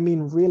 And I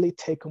mean, really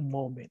take a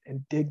moment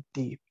and dig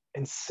deep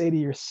and say to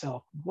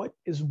yourself, what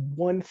is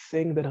one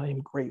thing that I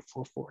am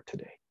grateful for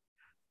today,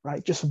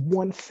 right? Just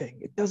one thing.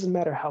 It doesn't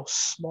matter how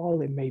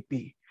small it may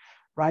be,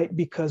 right?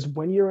 Because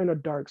when you're in a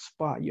dark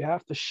spot, you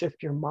have to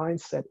shift your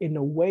mindset in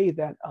a way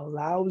that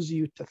allows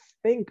you to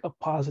think a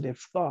positive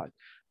thought.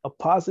 A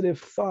positive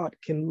thought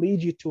can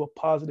lead you to a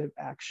positive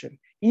action.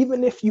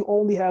 Even if you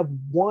only have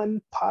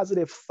one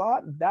positive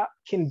thought, that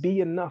can be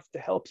enough to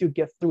help you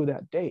get through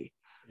that day.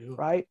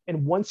 Right?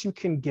 And once you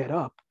can get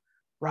up,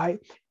 right?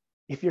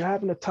 If you're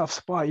having a tough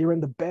spot, you're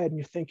in the bed and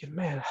you're thinking,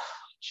 man,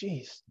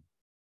 geez,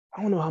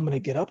 I don't know how I'm going to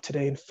get up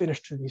today and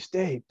finish through this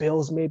day.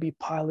 Bills may be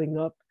piling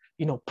up,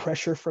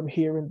 pressure from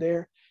here and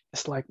there.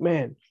 It's like,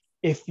 man,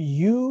 if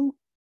you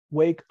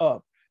wake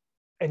up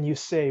and you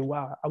say,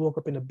 wow, I woke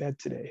up in a bed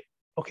today.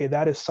 Okay,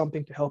 that is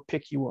something to help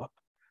pick you up,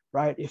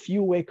 right? If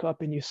you wake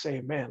up and you say,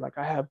 man,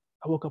 I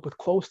woke up with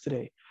clothes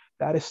today,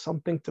 that is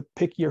something to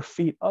pick your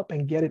feet up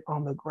and get it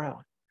on the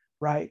ground.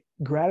 Right?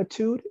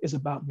 Gratitude is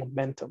about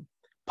momentum.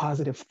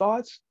 Positive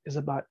thoughts is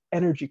about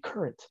energy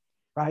current,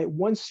 right?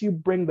 Once you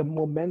bring the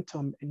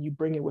momentum and you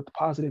bring it with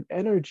positive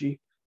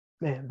energy,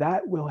 man,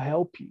 that will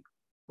help you,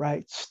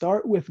 right?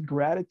 Start with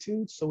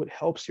gratitude so it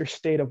helps your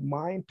state of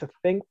mind to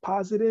think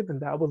positive, and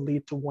that will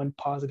lead to one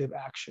positive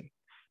action,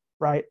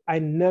 right? I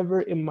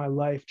never in my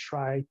life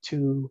try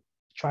to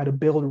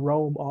build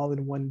Rome all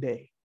in one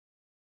day.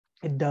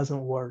 It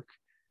doesn't work.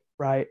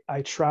 Right?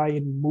 I try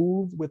and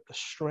move with the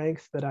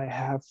strength that I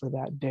have for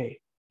that day.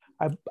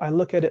 I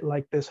look at it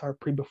like this,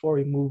 Harpreet, before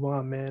we move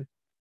on, man.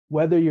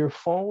 Whether your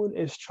phone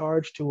is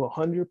charged to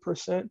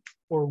 100%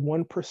 or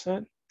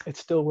 1%, it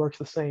still works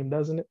the same,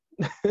 doesn't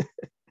it?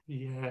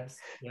 Yes.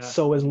 Yeah.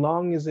 So as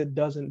long as it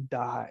doesn't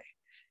die,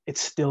 it's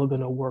still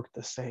going to work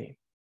the same.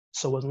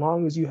 So as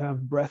long as you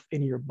have breath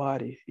in your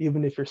body,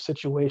 even if your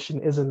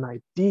situation isn't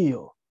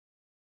ideal,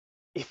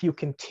 if you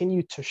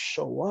continue to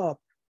show up,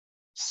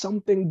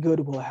 something good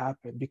will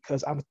happen.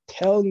 Because I'm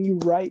telling you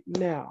right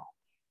now,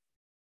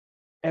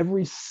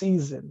 every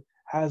season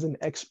has an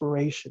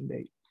expiration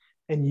date,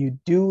 and you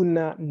do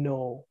not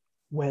know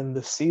when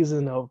the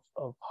season of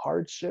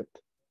hardship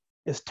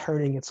is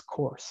turning its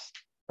course,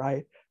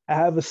 right? I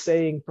have a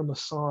saying from a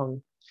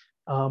song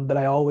that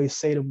I always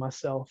say to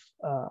myself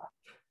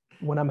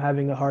when I'm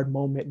having a hard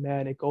moment,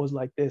 man. It goes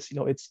like this,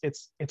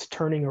 it's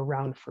turning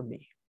around for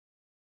me,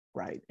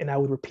 right? And I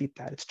would repeat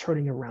that, it's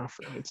turning around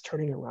for me, it's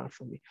turning around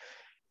for me.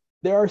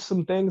 There are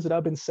some things that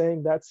I've been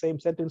saying that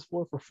same sentence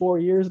for 4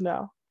 years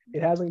now.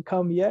 It hasn't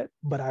come yet,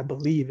 but I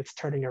believe it's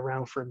turning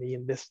around for me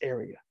in this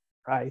area,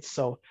 right?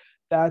 So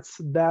that's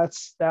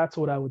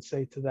what I would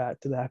say to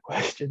that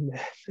question, man.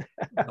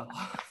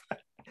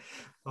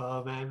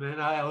 Man.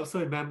 I also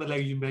remember,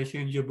 like you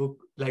mentioned in your book,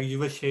 like you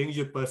were sharing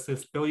your personal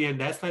story, and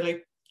that's why,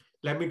 like,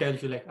 let me tell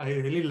you, like, I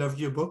really loved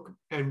your book,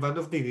 and one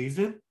of the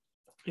reason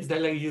is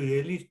that, like, you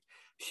really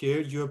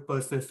shared your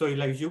personal story,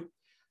 like you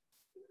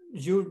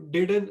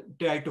didn't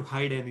try to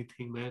hide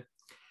anything, man.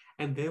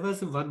 And there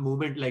was one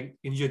moment, like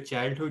in your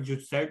childhood, you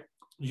said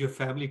your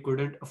family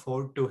couldn't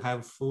afford to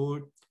have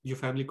food, your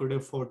family couldn't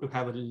afford to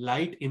have a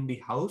light in the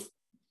house,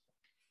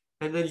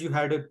 and then you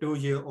had a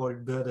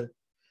 2-year-old brother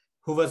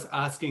who was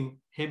asking,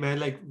 "Hey man,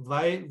 like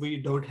why we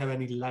don't have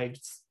any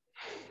lights?"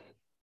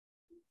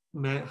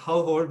 Man, how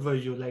old were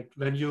you like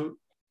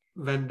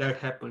when that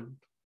happened?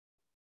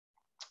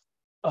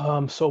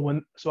 So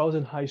I was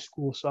in high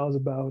school, so I was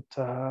about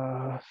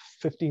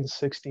 15,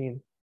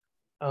 16.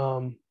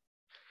 Um,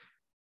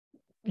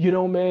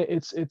 man,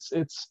 it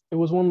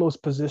was one of those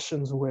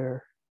positions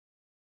where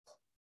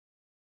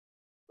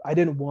I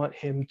didn't want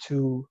him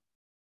to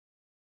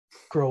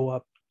grow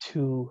up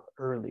too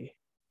early,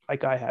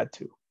 like I had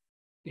to,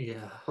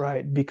 Yeah.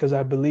 right? Because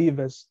I believe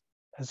as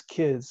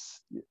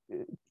kids,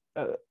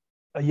 a,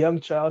 a young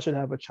child should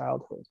have a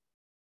childhood,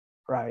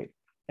 right?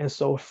 And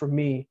so for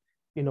me,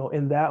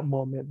 in that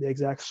moment, the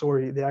exact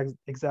story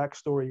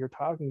you're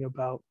talking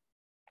about,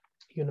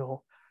 you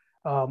know,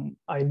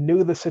 I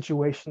knew the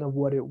situation of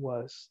what it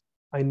was.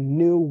 I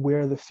knew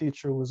where the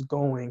future was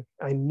going.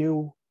 I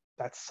knew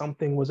that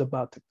something was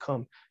about to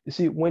come. You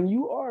see, when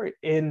you are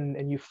in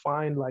and you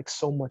find like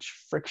so much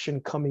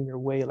friction coming your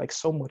way, like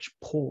so much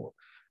pull,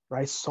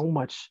 right? So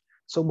much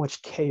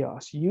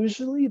chaos.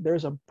 Usually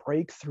there's a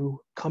breakthrough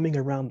coming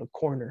around the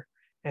corner.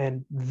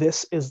 And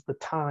this is the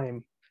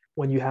time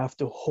when you have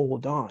to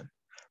hold on,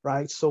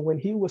 right? So when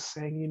he was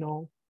saying,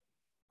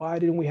 why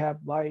didn't we have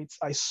lights?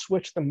 I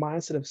switched the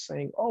mindset of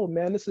saying, oh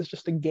man, this is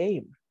just a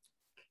game,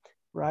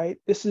 right?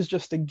 This is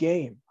just a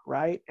game,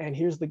 right? And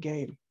here's the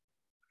game.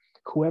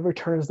 Whoever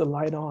turns the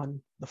light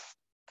on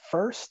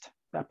first,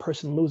 that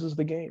person loses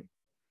the game,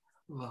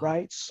 Wow.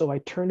 right? So I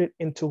turned it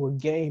into a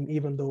game,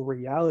 even though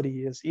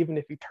reality is, even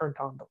if you turned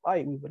on the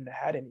light, we wouldn't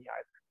have had any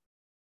either,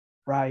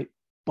 right?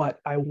 But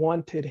I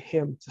wanted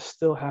him to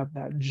still have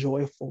that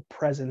joyful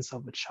presence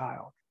of a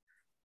child,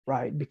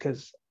 right?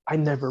 Because I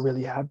never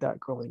really had that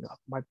growing up.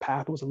 My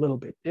path was a little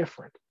bit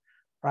different,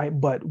 right?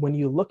 But when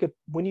you look at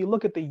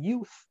the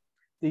youth,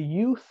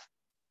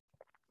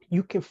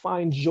 you can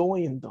find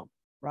joy in them,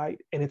 right?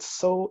 And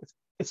it's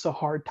a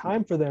hard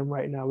time for them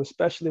right now,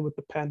 especially with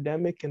the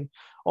pandemic and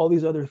all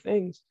these other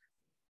things.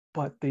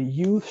 But the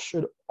youth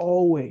should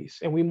always,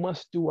 and we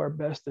must do our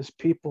best as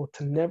people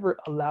to never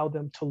allow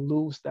them to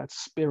lose that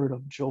spirit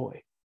of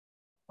joy,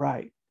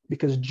 right?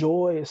 Because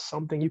joy is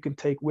something you can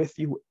take with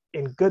you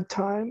in good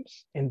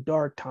times, in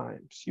dark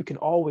times. You can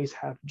always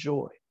have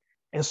joy.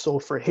 And so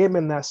for him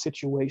in that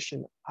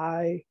situation,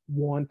 I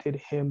wanted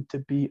him to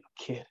be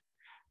a kid.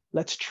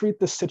 Let's treat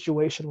the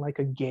situation like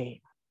a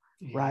game,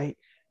 Yeah. right?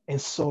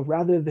 And so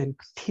rather than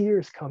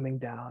tears coming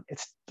down,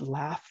 it's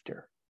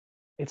laughter.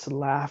 It's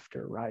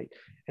laughter, right?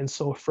 And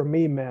so for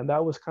me, man,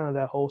 that was kind of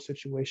that whole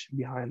situation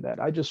behind that.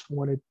 I just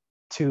wanted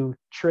to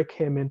trick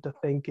him into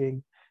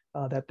thinking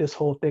that this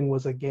whole thing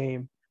was a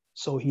game,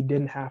 so he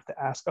didn't have to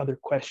ask other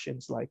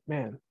questions like,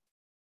 man,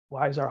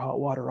 why is our hot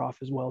water off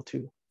as well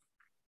too?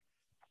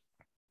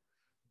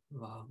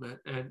 Wow, man.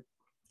 And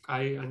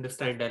I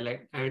understand that,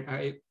 like, and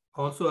I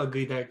also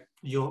agree that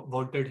you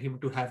wanted him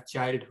to have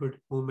childhood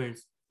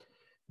moments,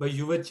 but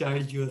you were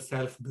child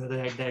yourself, brother,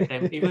 at that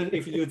time. Even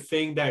if you're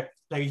saying that,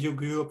 like, you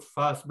grew up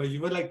fast, but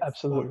you were like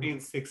Absolutely. 14,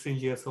 16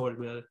 years old,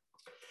 brother.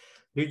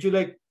 Did you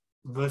like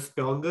were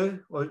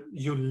stronger, or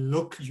you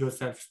look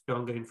yourself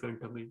stronger in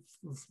front of me?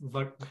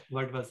 What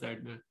was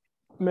that, man?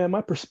 Man,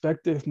 my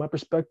perspective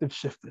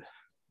shifted,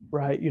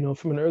 right?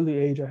 From an early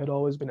age, I had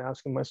always been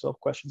asking myself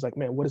questions like,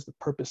 man, what is the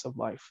purpose of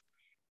life,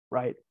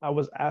 right? I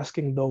was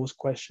asking those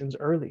questions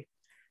early.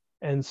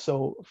 And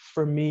so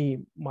for me,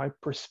 my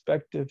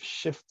perspective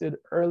shifted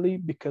early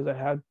because I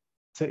had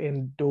to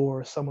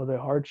endure some of the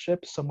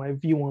hardships. So my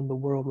view on the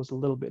world was a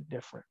little bit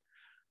different,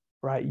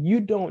 right? You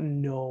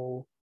don't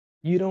know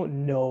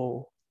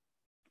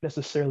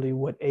necessarily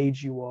what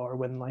age you are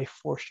when life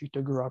forced you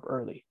to grow up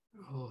early,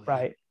 Oh yeah.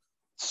 right?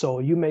 So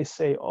you may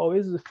say, oh,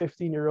 this is a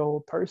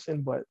 15-year-old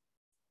person, but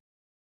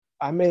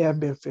I may have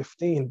been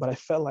 15, but I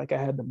felt like I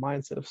had the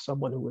mindset of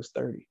someone who was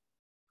 30,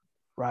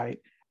 right?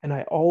 And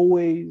I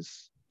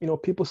always,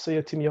 people say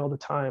it to me all the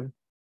time,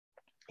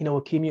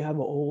 Akeem, you have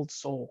an old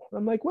soul.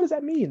 I'm like, what does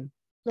that mean? You know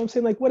what I'm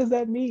saying? Like, what does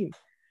that mean?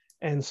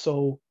 And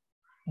so,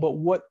 but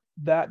what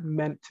that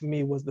meant to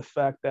me was the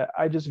fact that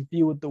I just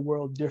viewed the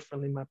world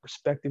differently. My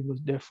perspective was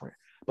different.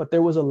 But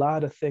there was a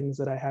lot of things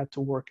that I had to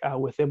work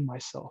out within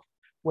myself.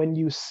 When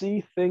you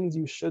see things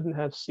you shouldn't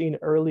have seen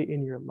early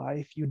in your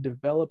life, you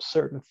develop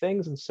certain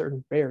things and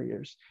certain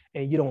barriers,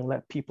 and you don't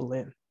let people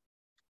in.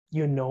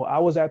 I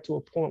was at to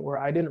a point where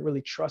I didn't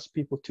really trust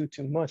people too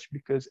much,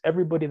 because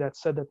everybody that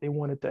said that they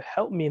wanted to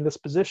help me in this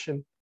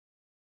position,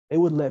 it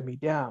would let me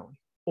down,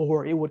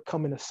 or it would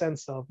come in a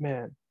sense of,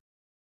 man,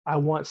 I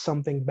want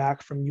something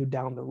back from you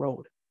down the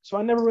road. So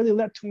I never really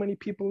let too many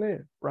people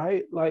in,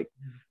 right? Like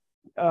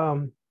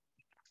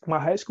my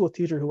high school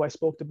teacher who I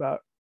spoke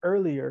about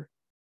earlier,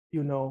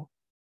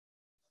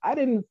 I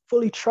didn't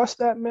fully trust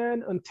that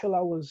man until I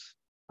was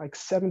like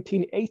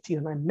 17, 18,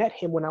 and I met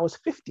him when I was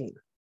 15.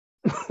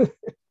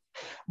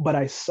 But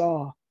I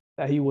saw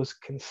that he was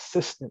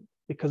consistent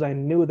because I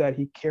knew that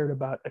he cared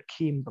about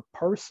Akeem the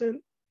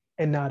person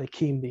and not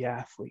Akeem the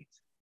athlete,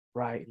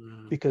 right?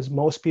 Because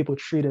most people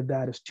treated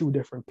that as two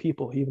different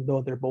people, even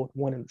though they're both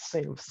one and the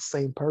same. It's the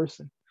same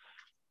person.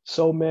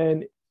 So,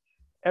 man,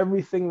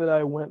 everything that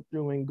I went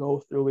through and go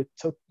through, it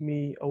took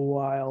me a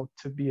while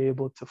to be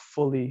able to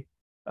fully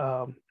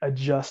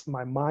adjust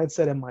my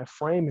mindset and my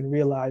frame and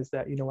realize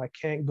that, I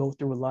can't go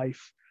through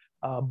life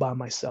by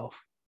myself.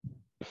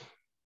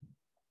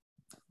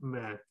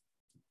 Man,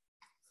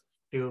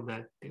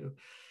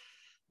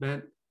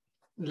 man,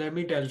 let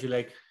me tell you,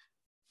 like,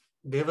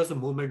 there was a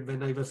moment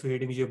when I was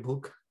reading your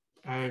book,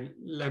 and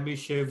let me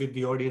share with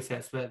the audience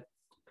as well.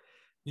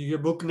 Your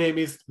book name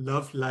is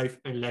Love, Life,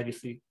 and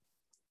Legacy.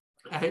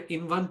 And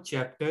in one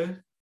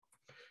chapter,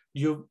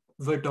 you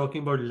were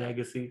talking about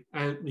legacy,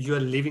 and you are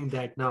living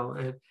that now,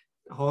 and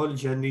whole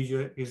journey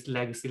is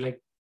legacy.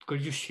 Like,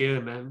 could you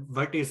share, man,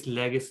 what is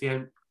legacy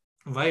and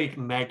why it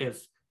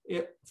matters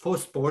for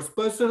sports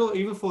person or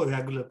even for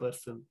regular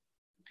person?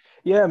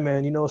 Yeah,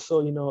 man.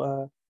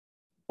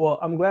 Well,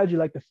 I'm glad you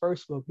like the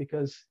first book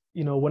because,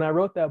 when I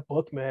wrote that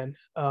book, man,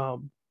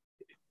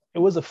 it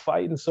was a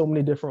fight in so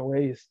many different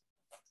ways.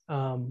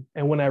 And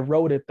when I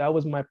wrote it, that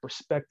was my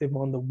perspective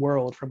on the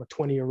world from a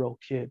 20-year-old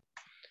kid,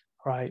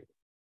 right?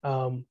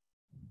 When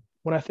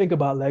I think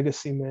about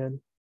legacy, man,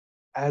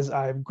 as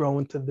I've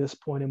grown to this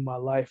point in my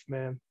life,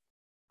 man,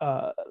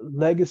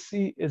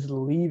 legacy is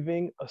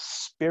leaving a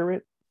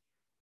spirit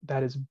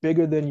that is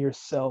bigger than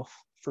yourself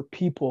for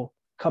people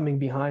coming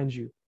behind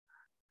you,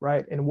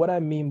 right? And what I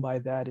mean by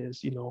that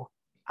is,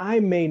 I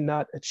may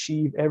not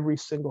achieve every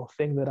single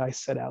thing that I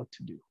set out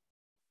to do.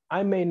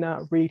 I may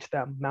not reach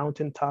that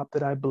mountaintop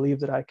that I believe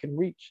that I can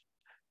reach.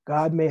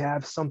 God may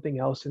have something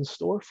else in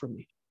store for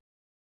me.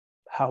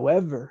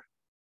 However,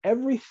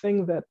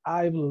 everything that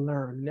I've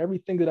learned and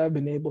everything that I've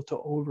been able to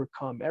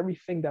overcome,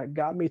 everything that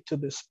got me to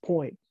this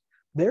point,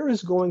 there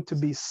is going to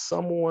be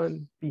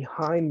someone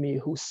behind me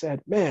who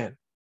said, man,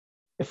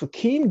 if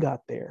Akeem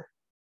got there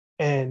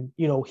and,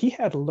 he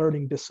had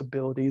learning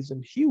disabilities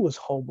and he was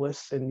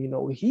homeless and,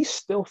 he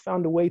still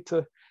found a way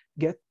to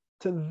get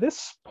to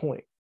this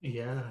point.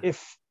 Yeah.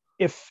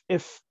 If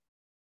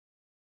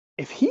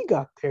he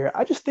got there,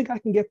 I just think I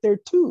can get there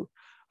too,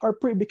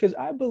 Harpreet, because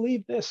I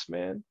believe this,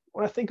 man.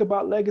 When I think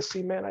about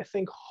legacy, man, I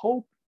think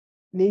hope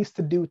needs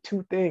to do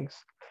two things.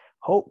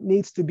 Hope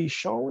needs to be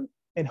shown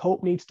and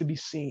hope needs to be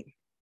seen.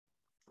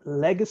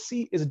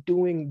 Legacy is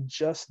doing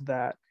just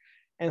that.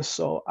 And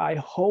so I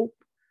hope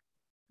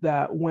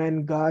that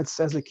when God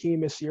says,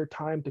 Akeem, it's your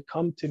time to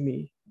come to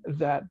me,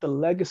 that the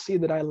legacy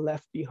that I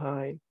left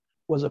behind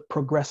was a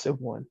progressive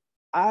one.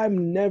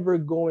 I'm never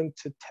going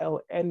to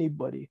tell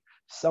anybody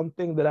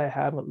something that I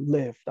haven't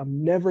lived.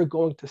 I'm never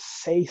going to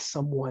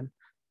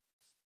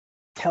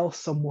tell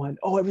someone,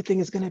 oh, everything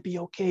is going to be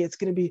okay. It's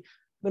going to be,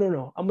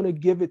 no. I'm going to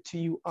give it to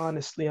you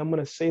honestly. I'm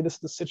going to say this is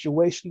the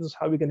situation. This is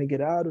how we're going to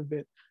get out of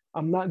it.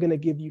 I'm not going to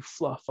give you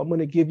fluff. I'm going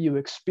to give you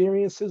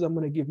experiences. I'm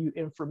going to give you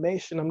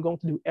information. I'm going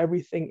to do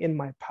everything in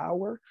my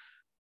power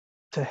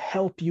to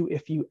help you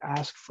if you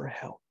ask for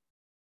help,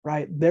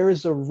 right? There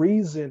is a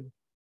reason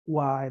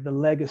why the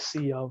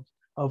legacy of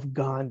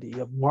Gandhi,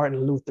 of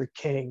Martin Luther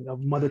King, of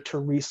Mother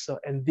Teresa,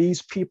 and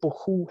these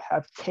people who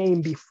have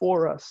came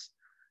before us,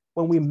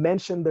 when we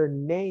mention their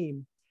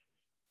name,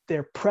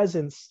 their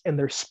presence and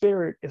their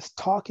spirit is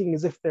talking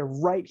as if they're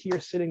right here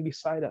sitting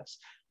beside us.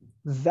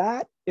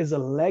 That is a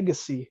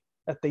legacy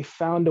that they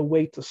found a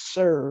way to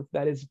serve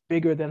that is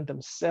bigger than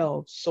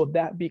themselves. So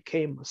that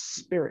became a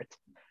spirit,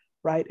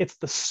 right? It's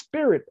the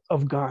spirit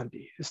of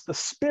Gandhi. It's the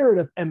spirit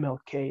of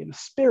MLK, the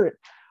spirit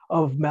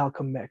of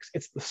Malcolm X.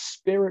 It's the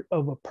spirit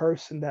of a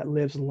person that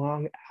lives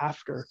long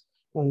after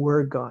when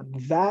we're gone.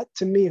 That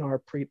to me,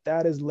 Harpreet,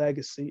 that is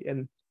legacy.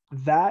 And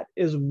that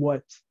is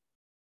what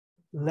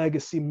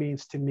legacy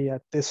means to me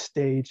at this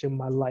stage in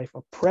my life,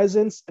 a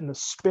presence and a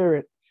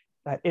spirit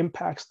that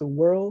impacts the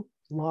world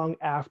long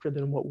after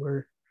than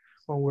when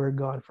we're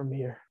gone from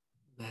here.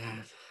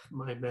 Man,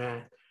 my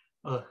man.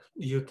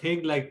 You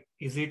think like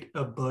is it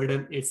a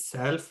burden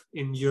itself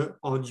in your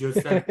on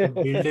yourself to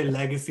build a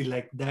legacy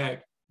like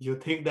that? You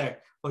think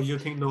that, or you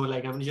think no,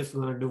 like I'm just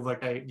gonna do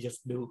what I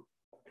just do.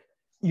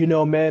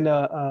 Man,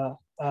 the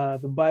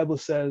Bible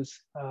says,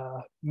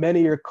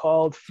 many are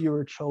called, few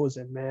are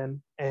chosen,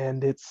 man.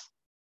 And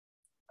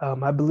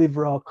I believe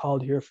we're all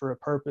called here for a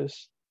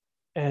purpose.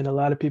 And a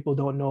lot of people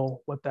don't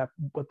know what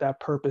that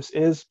purpose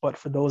is. But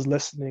for those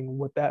listening,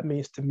 what that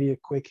means to me, a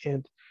quick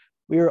hint: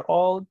 we are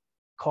all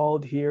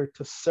called here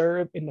to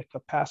serve in the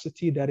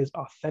capacity that is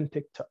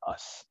authentic to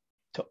us,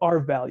 to our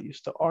values,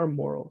 to our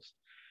morals.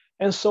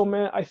 And so,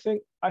 man, I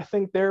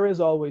think there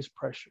is always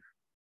pressure,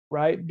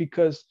 right?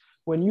 Because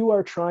when you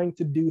are trying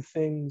to do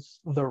things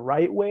the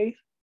right way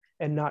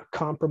and not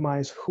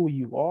compromise who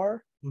you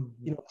are,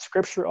 Mhm.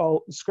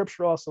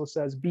 scripture also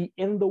says, be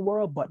in the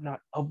world, but not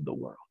of the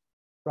world,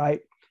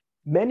 right?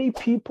 Many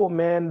people,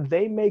 man,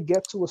 they may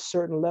get to a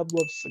certain level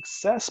of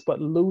success,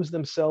 but lose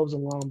themselves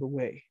along the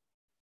way,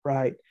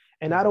 right?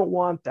 And I don't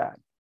want that,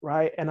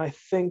 right? And I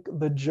think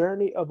the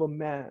journey of a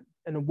man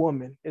and a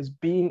woman is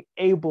being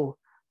able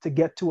to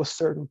get to a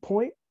certain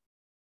point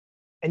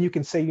and you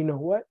can say, you know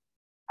what?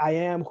 I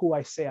am who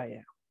I say I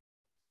am,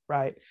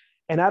 right?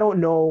 And I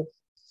don't know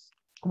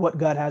what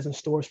God has in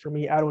stores for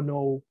me. I don't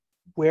know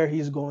where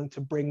He's going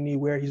to bring me,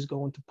 where He's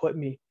going to put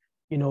me,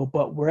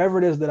 but wherever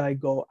it is that I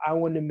go, I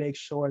want to make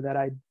sure that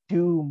I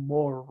do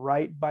more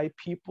right by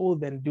people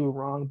than do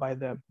wrong by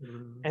them.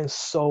 Mhm. And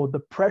so the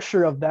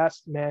pressure of that,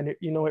 man, it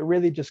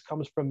really just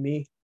comes from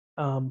me.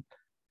 Um,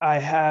 I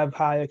have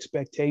high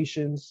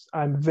expectations.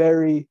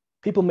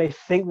 People may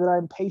think that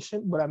I'm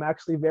patient, but I'm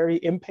actually very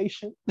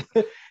impatient.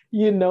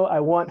 I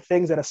want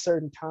things at a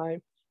certain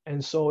time.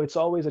 And so it's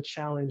always a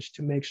challenge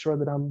to make sure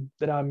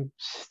that I'm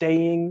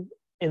staying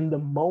in the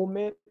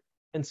moment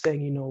and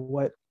saying, you know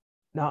what,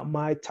 not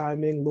my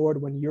timing, Lord,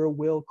 when your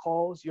will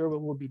calls, your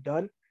will be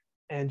done.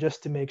 And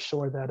just to make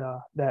sure that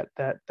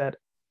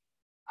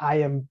I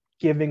am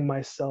giving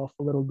myself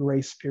a little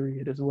grace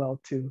period as well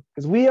too,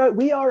 because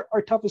we are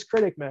our toughest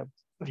critic, man.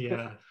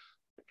 Yeah.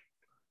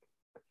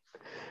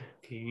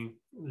 Okay.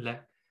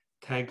 Like,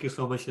 thank you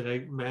so much,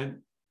 like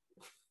man.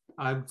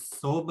 I'm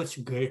so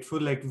much grateful.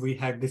 Like we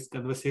had this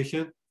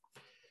conversation.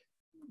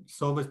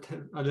 So much.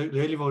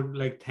 Really want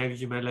like thank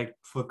you, man. Like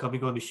for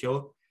coming on the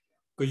show.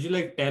 Could you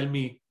like tell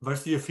me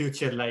what's your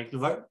future like?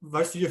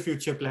 What's your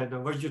future plan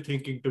now? What you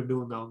thinking to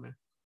do now, man?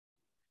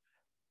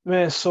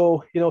 Man,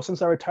 so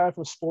since I retired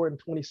from sport in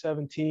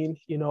 2017,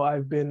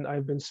 I've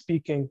been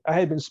speaking. I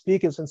had been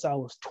speaking since I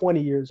was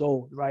 20 years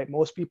old, right?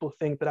 Most people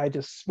think that I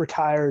just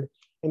retired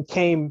and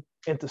came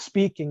into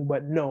speaking,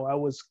 but no, I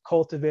was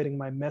cultivating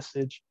my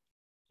message,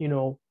 you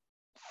know,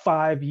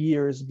 5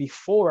 years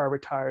before I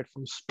retired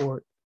from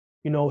sport.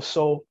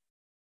 So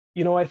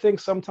I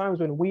think sometimes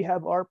when we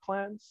have our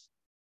plans,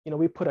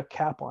 we put a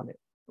cap on it,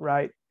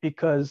 right?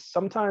 Because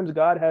sometimes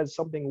God has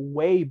something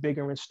way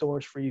bigger in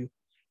stores for you,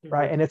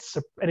 right?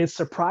 Mhm. And it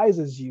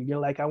surprises you. You're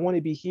like, I want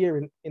to be here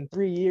in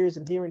 3 years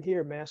and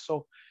here, man.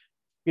 So,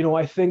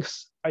 I think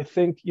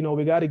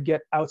we got to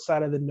get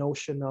outside of the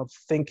notion of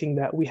thinking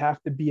that we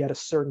have to be at a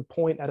certain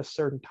point at a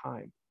certain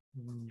time.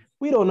 Mhm.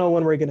 We don't know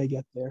when we're gonna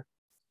get there,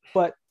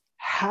 but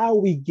how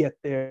we get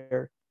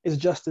there is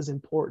just as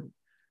important,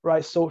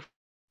 right? So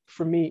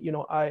for me,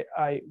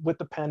 I with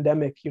the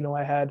pandemic,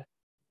 I had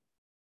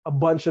a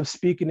bunch of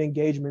speaking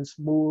engagements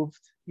moved,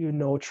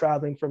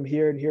 traveling from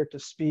here and here to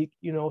speak,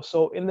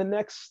 so in the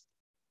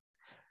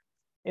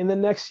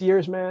next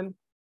years, man,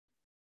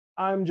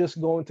 I'm just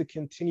going to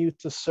continue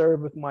to serve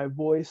with my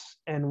voice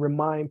and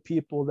remind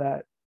people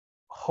that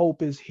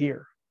hope is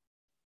here.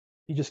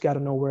 You just got to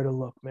know where to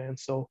look, man.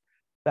 So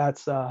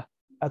that's uh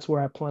that's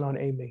where I plan on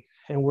aiming.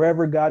 And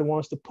wherever God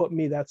wants to put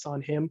me, that's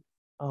on him.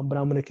 But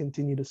I'm going to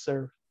continue to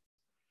serve.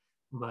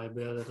 My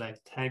brother, like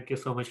thank you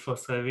so much for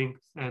serving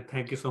and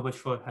thank you so much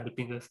for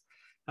helping us.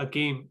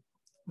 Akeem,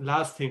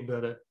 last thing,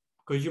 brother.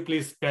 Could you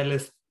please tell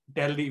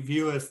the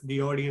viewers,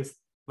 the audience,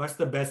 what's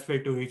the best way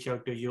to reach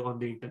out to you on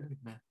the internet,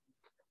 man?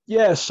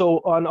 Yeah,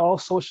 so on all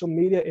social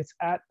media, it's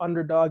at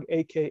Underdog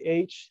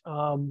AKH.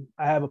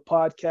 I have a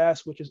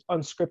podcast, which is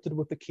Unscripted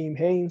with Akeem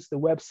Haynes, the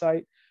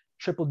website,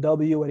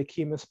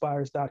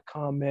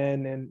 www.akeeminspires.com,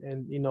 man.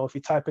 And if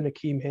you type in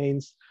Akeem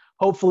Haynes,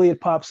 hopefully it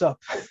pops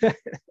up.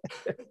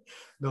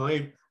 No,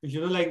 like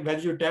when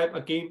you tap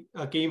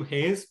Akeem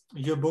Hayes,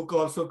 your book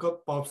also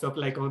pops up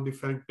like on the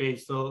front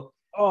page. So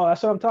Oh,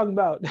 that's what I'm talking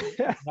about.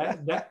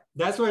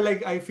 that's why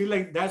like I feel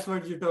like that's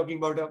what you're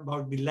talking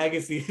about the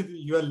legacy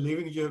you are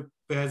leaving your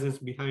presence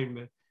behind,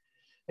 man.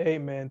 Hey,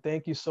 man,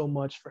 thank you so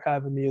much for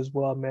having me as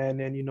well, man.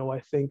 And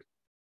I think,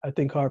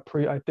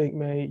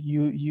 man,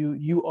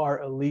 you are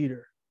a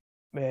leader,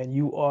 man.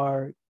 You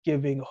are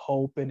giving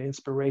hope and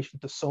inspiration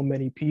to so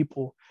many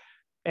people,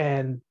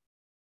 and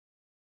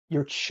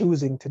you're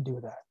choosing to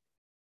do that,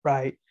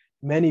 right?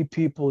 Many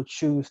people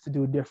choose to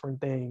do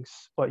different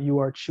things, but you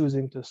are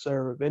choosing to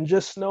serve. And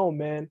just know,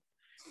 man,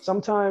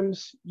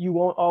 sometimes you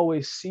won't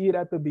always see it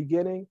at the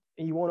beginning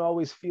and you won't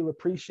always feel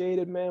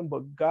appreciated, man,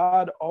 but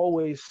God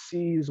always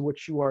sees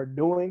what you are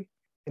doing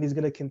and he's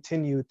going to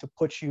continue to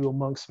put you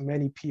amongst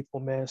many people,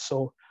 man.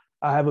 So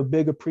I have a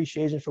big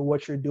appreciation for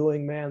what you're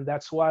doing, man.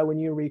 That's why when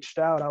you reached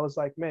out, I was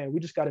like, man, we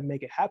just got to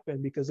make it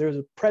happen because there's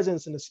a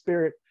presence in the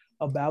spirit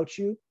about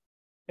you.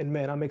 And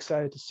man, I'm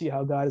excited to see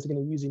how God is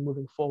going to use you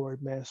moving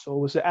forward, man. So it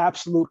was an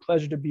absolute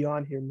pleasure to be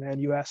on here, man.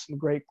 You asked some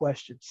great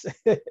questions.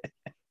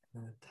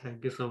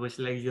 Thank you so much.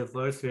 Like your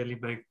words really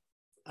meant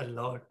a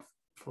lot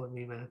for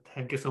me, man.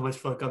 Thank you so much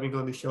for coming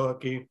on the show,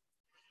 okay?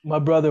 My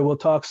brother, we'll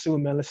talk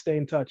soon, man. Let's stay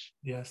in touch.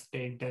 Yeah,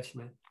 stay in touch,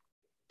 man.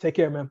 Take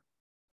care, man.